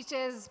making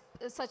speeches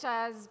such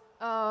as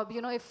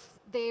if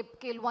they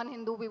kill one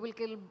Hindu, we will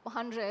kill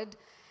 100,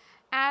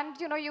 and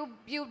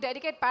you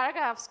dedicate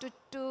paragraphs to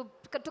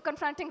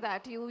confronting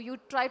that. You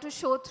try to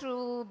show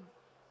through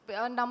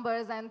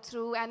numbers and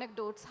through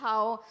anecdotes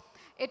how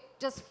it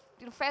just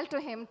fell to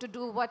him to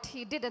do what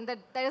he did, and that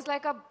there's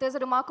a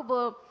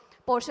remarkable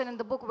portion in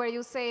the book where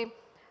you say,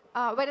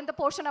 where in the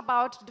portion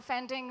about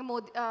defending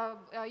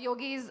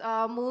Yogi's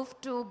move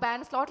to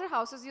ban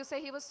slaughterhouses, you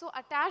say he was so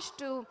attached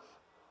to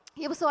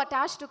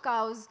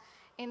cows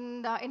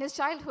in his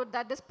childhood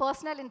that this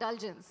personal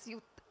indulgence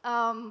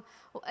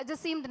it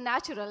just seemed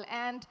natural.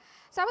 And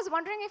so I was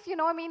wondering if,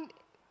 I mean,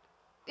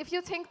 if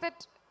you think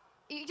that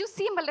you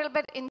seem a little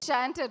bit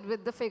enchanted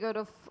with the figure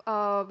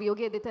of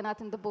Yogi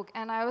Adityanath in the book,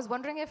 and I was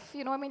wondering if,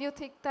 I mean, you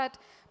think that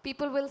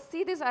people will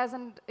see this as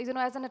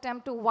an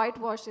attempt to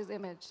whitewash his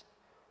image.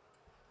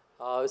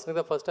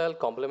 Snigdha, first I'll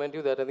compliment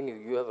you that I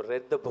think you have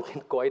read the book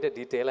in quite a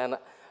detail, and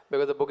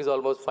because the book is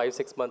almost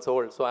 5-6 months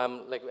old, so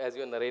I'm like, as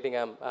you're narrating,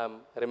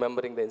 I'm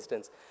remembering the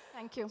instance.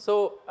 Thank you.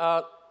 So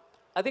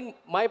I think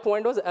my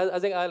point was, I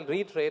think I'll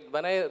reiterate,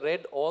 when I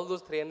read all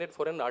those 300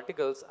 foreign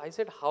articles, I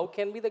said, how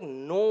can be that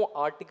no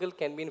article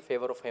can be in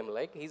favor of him?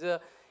 Like, he's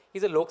a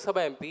Lok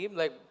Sabha MP,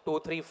 like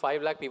 2, 3,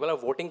 5 lakh people are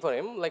voting for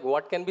him. Like,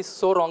 what can be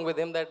so wrong with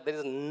him that there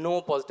is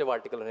no positive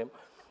article on him?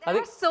 There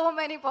are so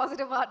many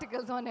positive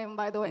articles on him,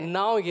 by the way.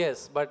 Now,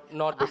 yes, but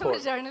not before. I'm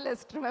a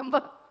journalist,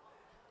 remember?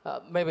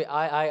 Maybe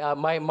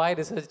my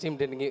research team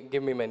didn't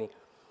give me many.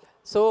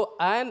 So,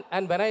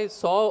 and when I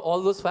saw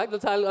all those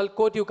facts, I'll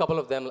quote you a couple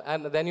of them,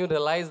 and then you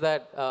realize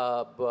that,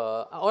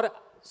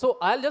 so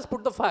I'll just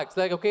put the facts,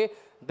 like, okay,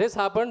 this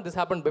happened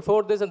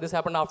before this, and this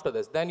happened after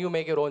this. Then you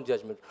make your own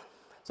judgment.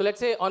 So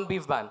let's say on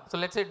beef ban. So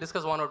let's say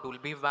discuss one or two.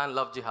 Beef ban,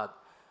 love jihad.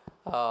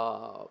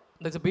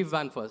 There's a beef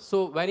ban first.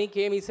 So when he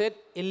came, he said,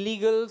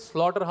 illegal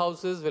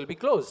slaughterhouses will be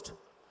closed.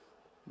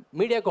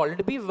 Media called it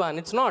a beef ban.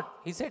 It's not.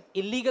 He said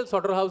illegal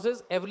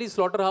slaughterhouses, every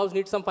slaughterhouse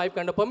needs some 5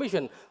 kind of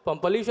permission. From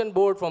pollution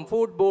board, from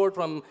food board,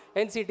 from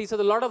NCT. So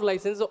there's a lot of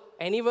licenses. So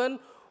anyone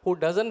who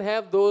doesn't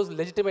have those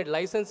legitimate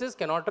licenses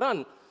cannot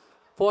run.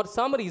 For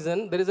some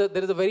reason, there is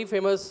a very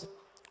famous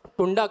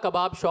Tunda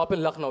kebab shop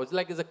in Lucknow.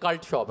 It's a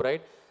cult shop,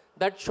 right?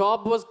 That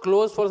shop was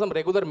closed for some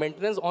regular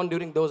maintenance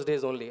during those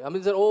days only. I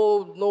mean, said,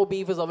 oh, no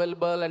beef is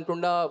available, and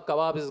Tunda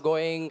kebab is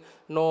going,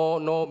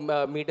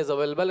 no meat is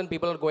available, and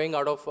people are going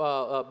out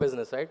of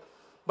business, right?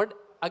 But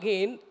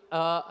again,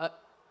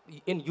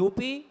 in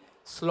UP,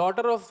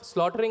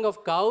 slaughtering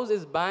of cows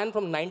is banned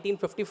from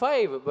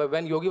 1955,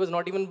 when Yogi was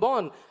not even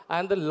born.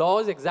 And the law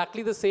is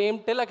exactly the same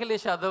till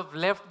Akhilesh Yadav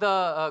left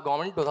the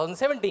government in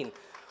 2017.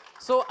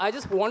 So I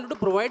just wanted to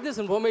provide this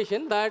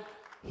information that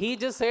he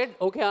just said,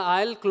 okay,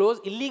 I'll close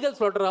illegal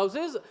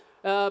slaughterhouses,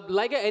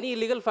 like any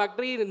illegal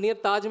factory near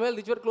Taj Mahal,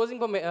 which were closing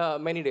for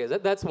many days.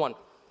 That's one.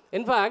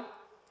 In fact,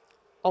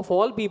 of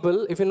all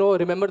people, if you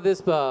remember this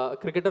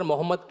cricketer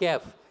Mohammad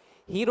Kaif,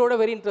 he wrote a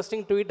very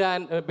interesting tweet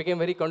and became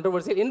very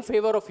controversial in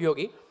favor of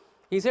Yogi.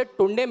 He said,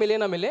 Tunde mile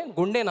na mile,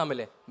 gunde na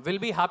mile. We'll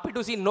be happy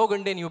to see no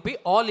gunde in UP.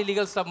 All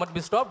illegal stuff must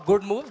be stopped.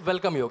 Good move.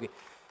 Welcome, Yogi.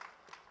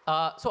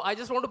 So I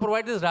just want to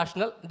provide this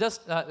rationale.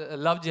 Just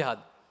love jihad.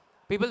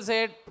 People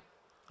said,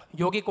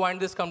 Yogi coined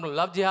this term from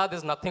love jihad.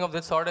 There's nothing of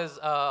this sort is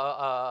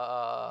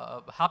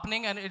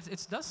happening, and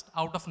it's just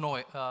out of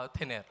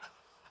thin air.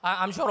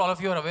 I'm sure all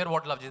of you are aware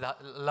what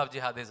love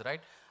jihad is, right?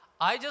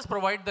 I just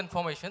provide the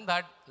information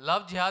that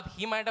love jihad,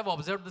 he might have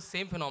observed the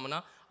same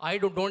phenomena. I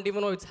don't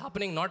even know it's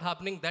happening, not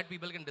happening, that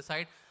people can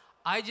decide.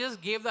 I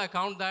just gave the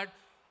account that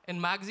in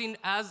magazine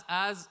as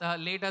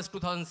late as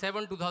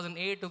 2007,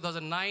 2008,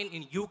 2009,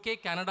 in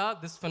UK, Canada,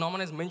 this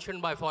phenomenon is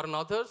mentioned by foreign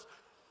authors.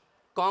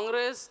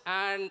 Congress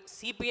and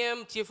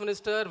CPM Chief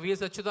Minister V.S.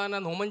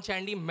 Achyutanand, Homan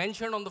Chandy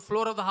mentioned on the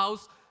floor of the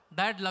House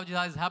that love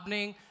jihad is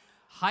happening.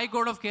 High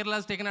Court of Kerala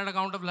has taken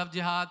account of love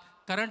jihad.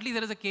 Currently,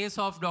 there is a case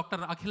of Dr.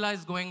 Akhila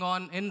is going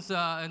on in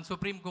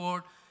Supreme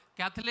Court.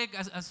 Catholic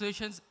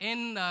associations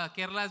in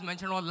Kerala has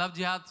mentioned about love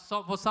jihad.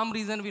 So for some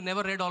reason, we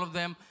never read all of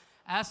them.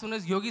 As soon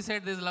as Yogi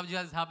said this love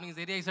jihad is happening in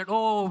this area, he said,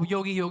 oh,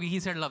 Yogi, he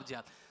said love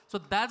jihad. So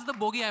that's the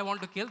bogey I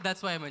want to kill.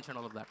 That's why I mentioned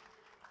all of that.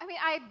 I mean,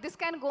 this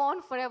can go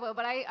on forever,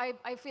 but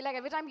I feel like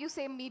every time you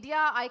say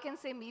media, I can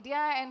say media,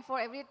 and for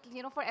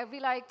every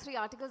like 3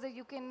 articles that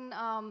you can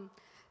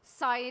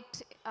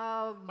cite.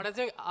 But I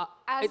think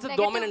it's a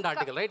dominant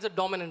article, right? It's a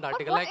dominant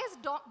article.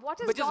 What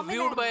is which dominant? Which is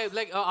viewed by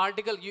like an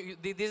article.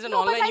 This is an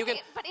online.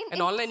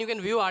 Online you can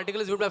view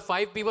articles viewed by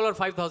 5 people or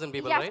 5,000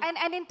 people, yes, right? and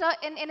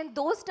in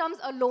those terms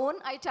alone,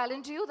 I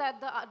challenge you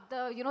that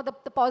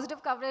the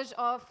positive coverage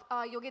of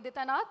Yogi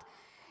Adityanath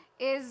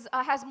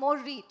has more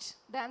reach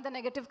than the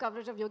negative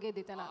coverage of Yogi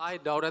Adityanath. I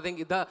doubt.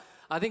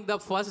 I think the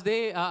first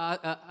day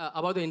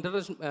about the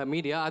international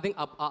media, I think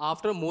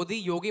after Modi,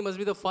 Yogi must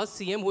be the first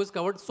CM who has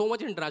covered so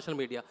much international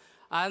media,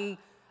 and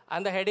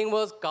the heading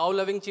was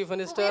cow-loving chief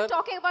minister. We're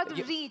talking about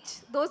the reach.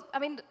 Those, I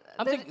mean,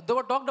 I'm saying they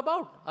were talked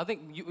about. I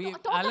think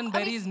Alan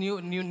Berry's New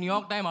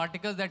York Times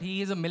article that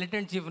he is a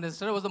militant chief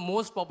minister was the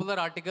most popular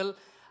article.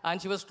 And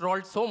she was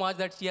trolled so much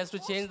that she has to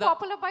change the...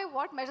 Popular by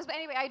what measures? But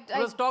anyway, it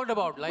was talked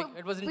about, like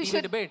it was in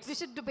TV debates. We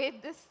should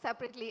debate this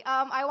separately.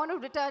 I want to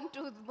return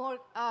to more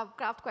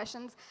craft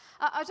questions.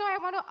 Ajoy, I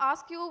want to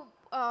ask you,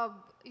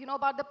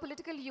 about the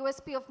political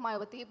USP of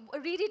Mayawati.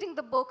 Rereading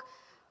the book,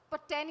 for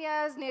 10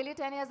 years, nearly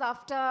 10 years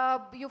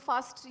after you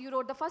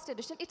wrote the first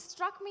edition, it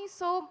struck me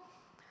so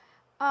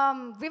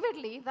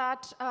vividly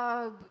that,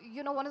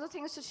 one of the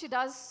things that she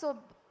does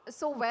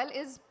so well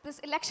is this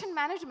election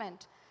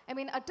management. I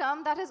mean, a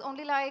term that has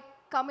only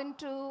come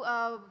into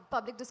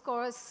public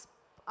discourse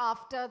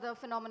after the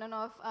phenomenon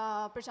of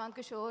Prashant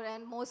Kishore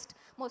and most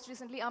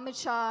recently Amit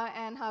Shah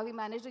and how he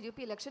managed the UP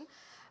election.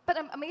 But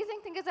the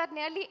amazing thing is that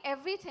nearly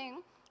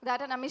everything that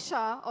an Amit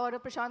Shah or a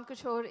Prashant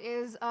Kishore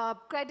is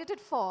credited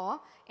for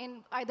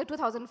in either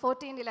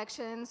 2014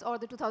 elections or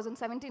the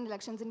 2017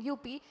 elections in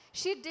UP,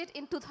 she did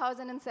in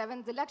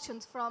 2007's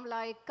elections, from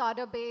like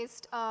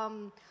cadre-based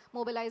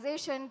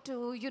mobilization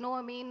to,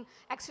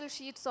 Excel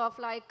sheets of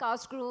like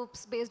caste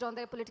groups based on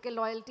their political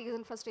loyalties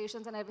and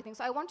frustrations and everything.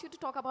 So I want you to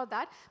talk about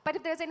that. But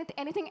if there's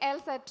anything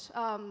else that,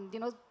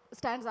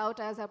 stands out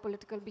as a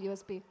political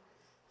BSP.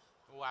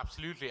 Oh,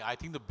 absolutely. I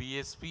think the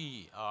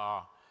BSP,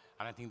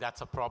 and I think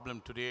that's a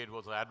problem today. It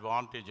was an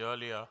advantage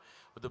earlier.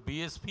 But the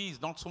BSP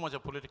is not so much a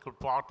political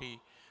party,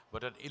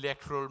 but an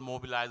electoral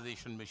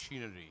mobilization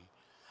machinery.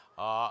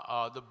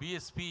 The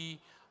BSP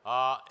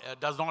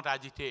does not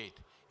agitate.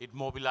 It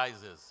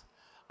mobilizes.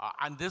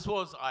 And this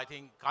was, I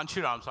think,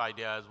 Kanshiram's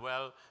idea as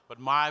well.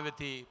 But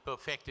Mayawati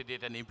perfected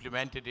it and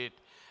implemented it.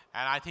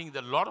 And I think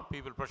that a lot of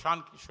people,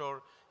 Prashant Kishore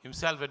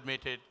himself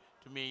admitted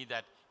to me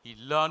that he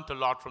learned a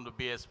lot from the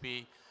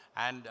BSP.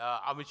 And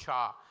Amit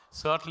Shah,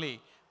 certainly,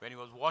 when he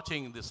was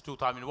watching this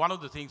 2000, one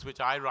of the things which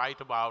I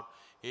write about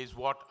is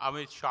what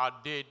Amit Shah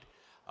did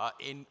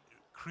in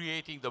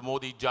creating the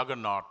Modi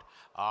juggernaut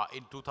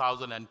in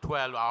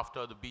 2012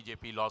 after the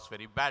BJP lost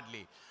very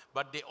badly.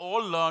 But they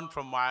all learned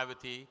from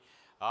Mayawati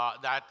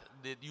that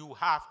you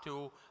have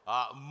to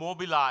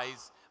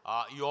mobilize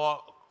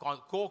your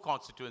core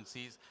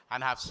constituencies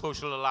and have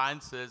social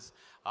alliances.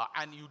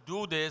 And you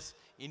do this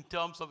in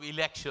terms of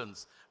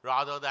elections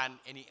rather than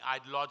any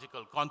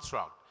ideological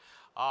construct.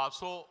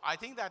 So I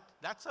think that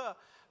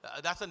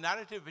that's a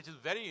narrative which is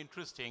very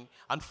interesting.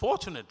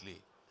 Unfortunately,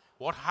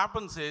 what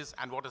happens is,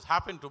 and what has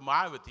happened to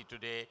Mayawati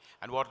today,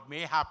 and what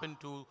may happen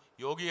to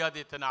Yogi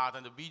Adityanath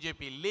and the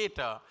BJP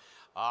later,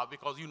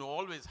 because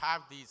always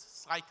have these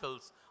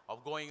cycles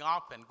of going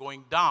up and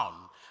going down,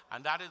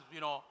 and that is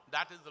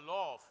that is the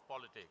law of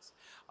politics.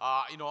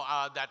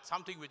 That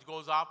something which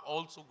goes up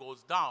also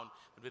goes down.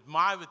 But with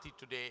Mayawati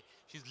today,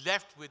 she's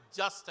left with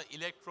just the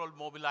electoral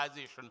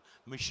mobilization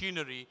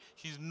machinery.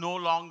 She's no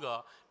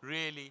longer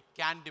really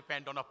can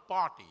depend on a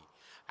party,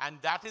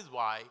 and that is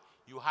why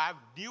you have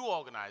new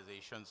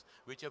organizations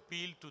which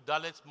appeal to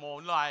Dalits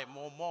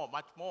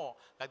much more,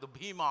 like the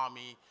Bhim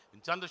Army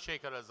and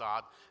Chandrasekhar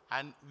Azad,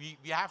 and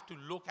we have to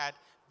look at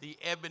the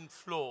ebb and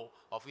flow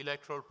of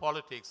electoral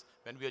politics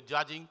when we are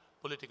judging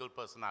political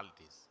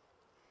personalities.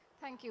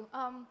 Thank you.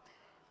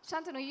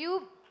 Shantanu,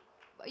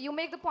 you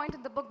make the point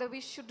in the book that we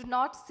should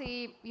not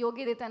see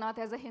Yogi Adityanath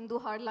as a Hindu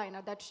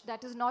hardliner.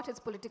 That is not his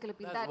political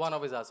appeal. That's one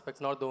of his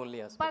aspects, not the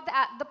only aspect. But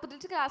the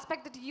political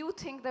aspect that you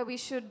think that we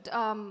should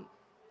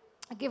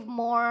give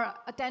more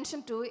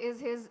attention to is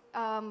his,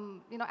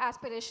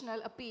 aspirational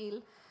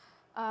appeal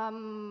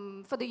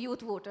for the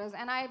youth voters.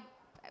 And I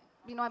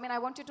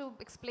want you to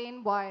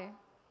explain why.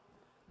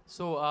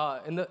 So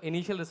in the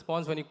initial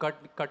response, when you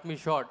cut me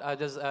short, I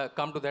just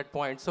come to that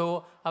point.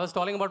 So I was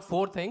talking about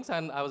 4 things,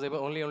 and I was able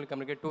only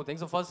communicate 2 things.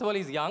 So first of all,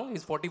 he's young.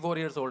 He's 44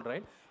 years old,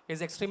 right?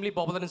 He's extremely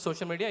popular in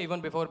social media,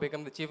 even before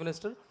becoming the chief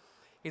minister.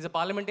 He's a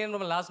parliamentarian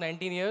from the last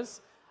 19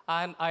 years,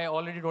 and I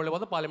already told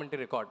about the parliamentary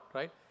record,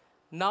 right?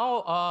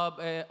 Now,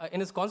 in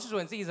his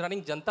constituency, he's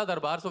running Janta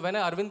Darbar. So when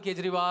Arvind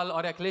Kejriwal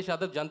or Akhilesh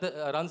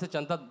Yadav runs a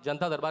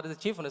Janta Darbar as a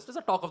chief minister, it's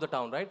a talk of the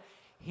town, right?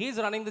 He's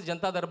running this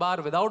Janta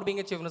Darbar without being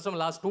a chief minister for the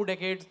last 2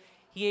 decades.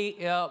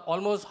 He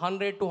almost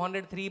 100,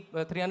 200,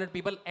 300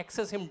 people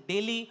access him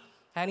daily,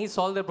 and he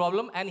solved their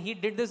problem. And he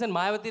did this in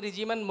Mayawati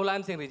regime and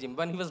Mulayam Singh regime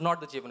when he was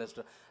not the chief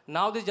minister.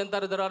 Now this Janta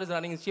Darbar is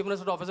running his chief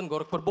minister's office in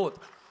Gorakhpur, both.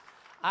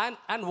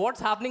 And what's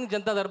happening in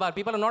Janta Darbar?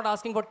 People are not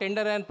asking for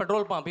tender and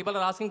petrol pump. People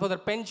are asking for their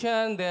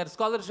pension, their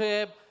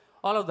scholarship,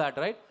 all of that,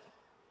 right?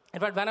 In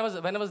fact, when I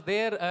was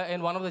there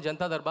in one of the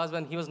Janta Darbars,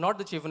 when he was not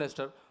the chief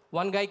minister,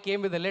 one guy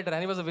came with a letter,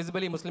 and he was a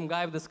visibly Muslim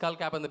guy with the skull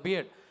cap and the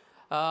beard.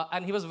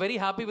 And he was very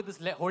happy with this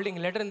holding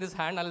a letter in this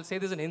hand. I'll say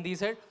this in Hindi. He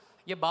said,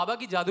 "ये बाबा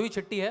की जादुई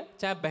चिट्ठी है,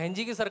 चाहे बहन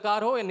जी की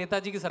सरकार हो या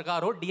नेताजी की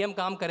सरकार हो, DM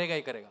काम करेगा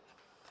ही करेगा."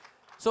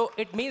 So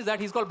it means that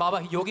he's called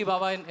Baba, Yogi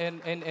Baba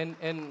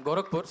in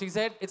Gorakhpur. So he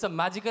said, it's a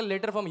magical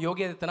letter from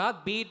Yogi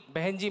Adityanath. Be it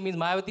Behenji means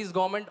Mayawati's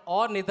government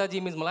or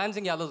Netaji means Mulayam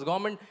Singh Yadav's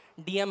government,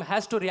 DM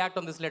has to react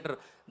on this letter.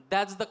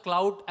 That's the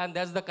clout and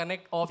that's the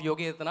connect of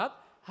Yogi Adityanath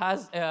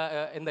has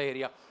in the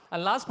area.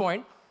 And last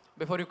point,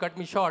 before you cut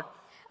me short,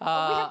 we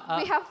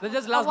have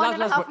just one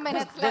and a half point.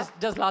 minutes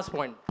left. Just last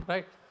point,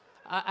 right?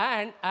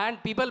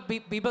 And people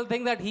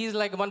think that he's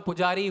like one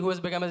pujari who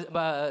has become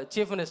a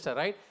chief minister,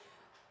 right?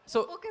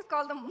 So the book is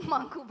called The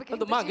Monk Who Became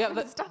the the monk, Chief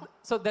Minister.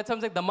 So that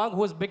sounds like the monk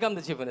who has become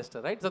the chief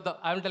minister, right? So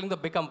I'm telling the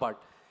become part.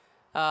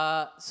 What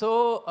I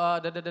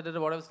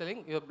was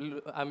telling,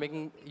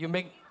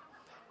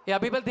 yeah,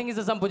 people think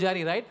he's some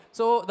pujari, right?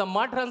 So the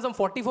Mutt runs some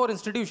 44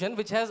 institution,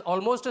 which has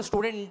almost a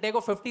student intake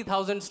of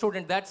 50,000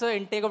 students. That's the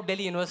intake of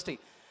Delhi University.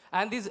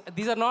 And these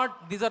are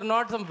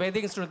not some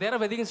Vedic institute. There are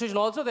Vedic institutions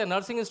also. There are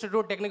nursing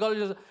institute, technical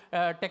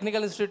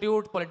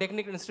institute,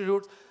 polytechnic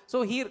institutes.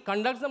 So he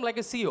conducts them like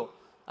a CEO.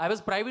 I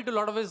was privy to a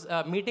lot of his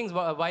meetings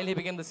while he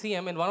became the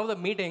CM. In one of the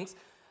meetings,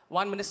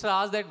 one minister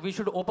asked that we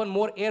should open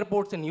more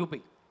airports in UP.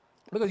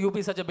 Because UP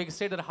is such a big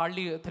state, there are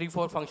hardly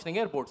 3-4 functioning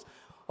airports.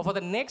 For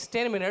the next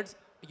 10 minutes,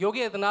 Yogi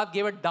Adityanath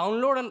gave a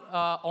download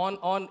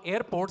on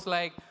airports,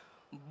 like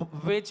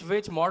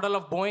which model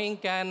of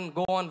Boeing can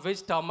go on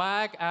which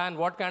tarmac and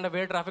what kind of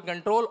air traffic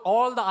control.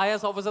 All the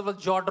IS officers were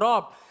jaw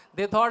dropped.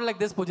 They thought like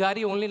this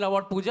Pujari only know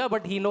about puja,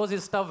 but he knows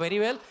his stuff very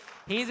well.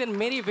 He's in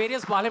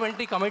various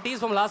parliamentary committees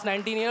from last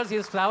 19 years. He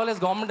has traveled as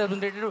government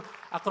representative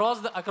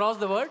across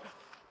the world.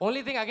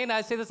 Only thing, again,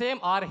 I say the same,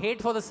 our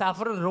hate for the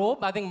saffron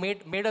robe, I think,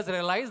 made us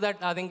realize that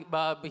I think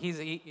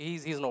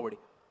he's nobody.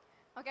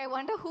 Okay, I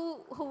wonder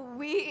who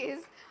we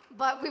is,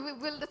 but we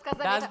will discuss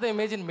that That's later. the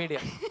image in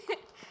media.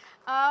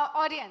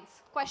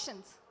 Audience,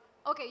 questions.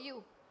 Okay,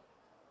 you.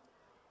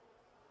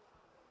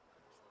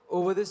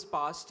 Over this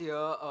past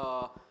year,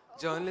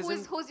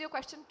 journalism... Who's your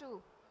question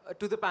to?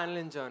 To the panel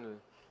in journal.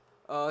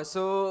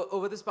 So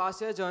over this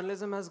past year,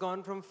 journalism has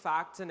gone from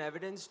facts and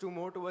evidence to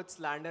more towards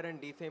slander and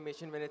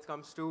defamation when it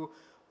comes to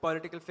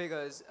political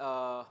figures.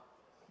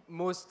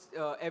 Most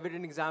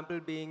evident example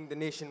being The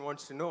Nation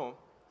Wants to Know.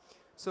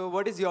 So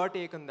what is your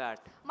take on that?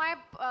 My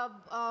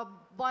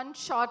one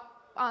short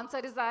answer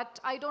is that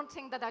I don't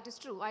think that is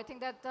true. I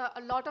think that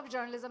a lot of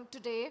journalism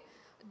today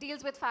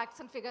deals with facts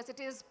and figures.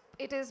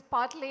 It is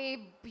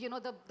partly,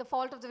 the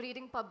fault of the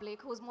reading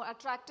public, who's more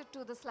attracted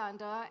to the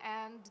slander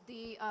and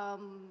the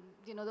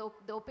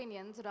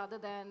opinions rather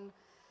than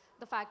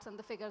the facts and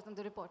the figures and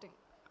the reporting.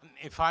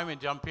 If I may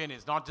jump in,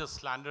 it's not just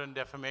slander and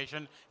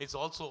defamation, it's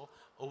also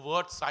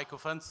overt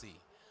sycophancy.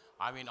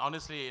 I mean,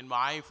 honestly, in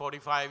my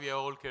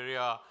 45-year-old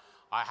career,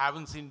 I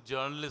haven't seen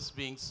journalists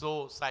being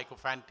so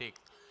sycophantic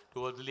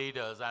towards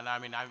leaders. And I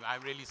mean,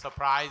 I'm really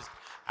surprised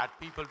at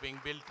people being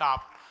built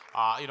up,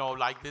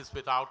 like this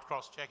without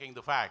cross-checking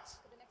the facts.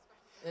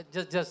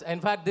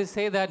 In fact, they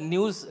say that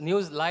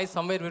news lies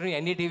somewhere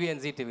between NDTV and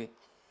ZTV.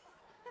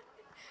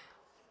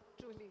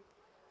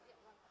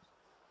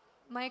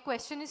 My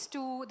question is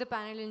to the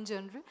panel in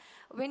general.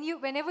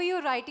 Whenever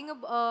you're writing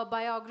a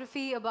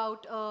biography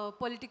about a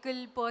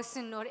political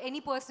person or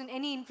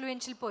any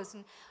influential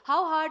person,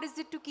 how hard is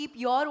it to keep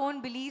your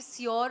own beliefs,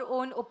 your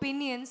own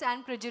opinions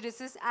and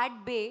prejudices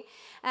at bay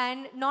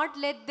and not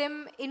let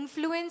them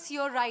influence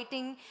your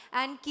writing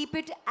and keep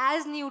it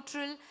as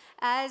neutral,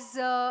 as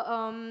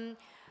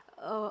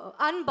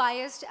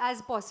unbiased as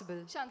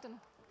possible? Shantanu.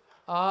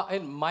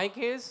 In my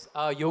case,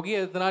 Yogi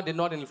Adityanath did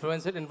not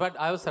influence it. In fact,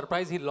 I was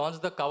surprised he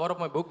launched the cover of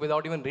my book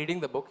without even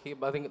reading the book.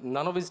 I think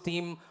none of his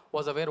team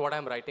was aware what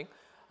I'm writing.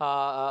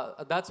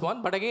 That's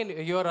one. But again,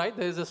 you're right.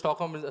 There is a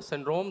Stockholm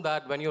syndrome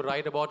that when you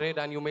write about it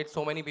and you meet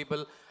so many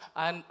people,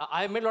 and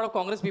I met a lot of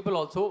Congress people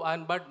also,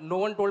 but no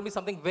one told me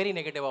something very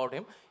negative about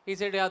him. He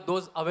said, yeah,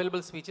 those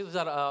available speeches which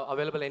are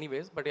available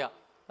anyways. But yeah,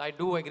 I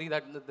do agree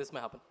that this may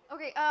happen.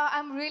 Okay,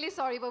 I'm really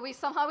sorry, but we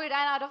ran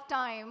out of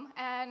time,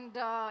 and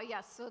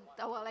yes, so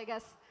well, I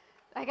guess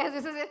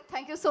this is it.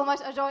 Thank you so much,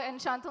 Ajoy and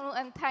Shantanu,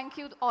 and thank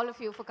you all of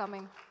you for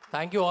coming.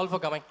 Thank you all for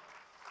coming.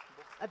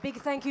 A big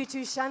thank you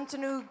to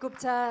Shantanu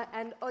Gupta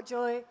and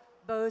Ajoy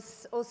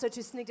Bose, also to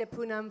Snigdha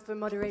Poonam for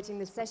moderating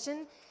this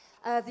session.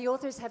 The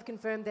authors have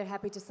confirmed they're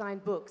happy to sign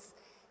books.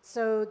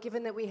 So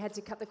given that we had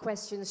to cut the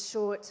questions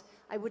short,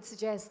 I would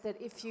suggest that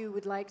if you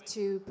would like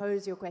to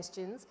pose your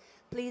questions,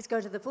 please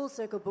go to the Full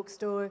Circle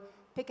bookstore,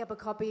 pick up a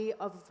copy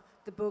of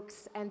the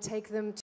books and take them to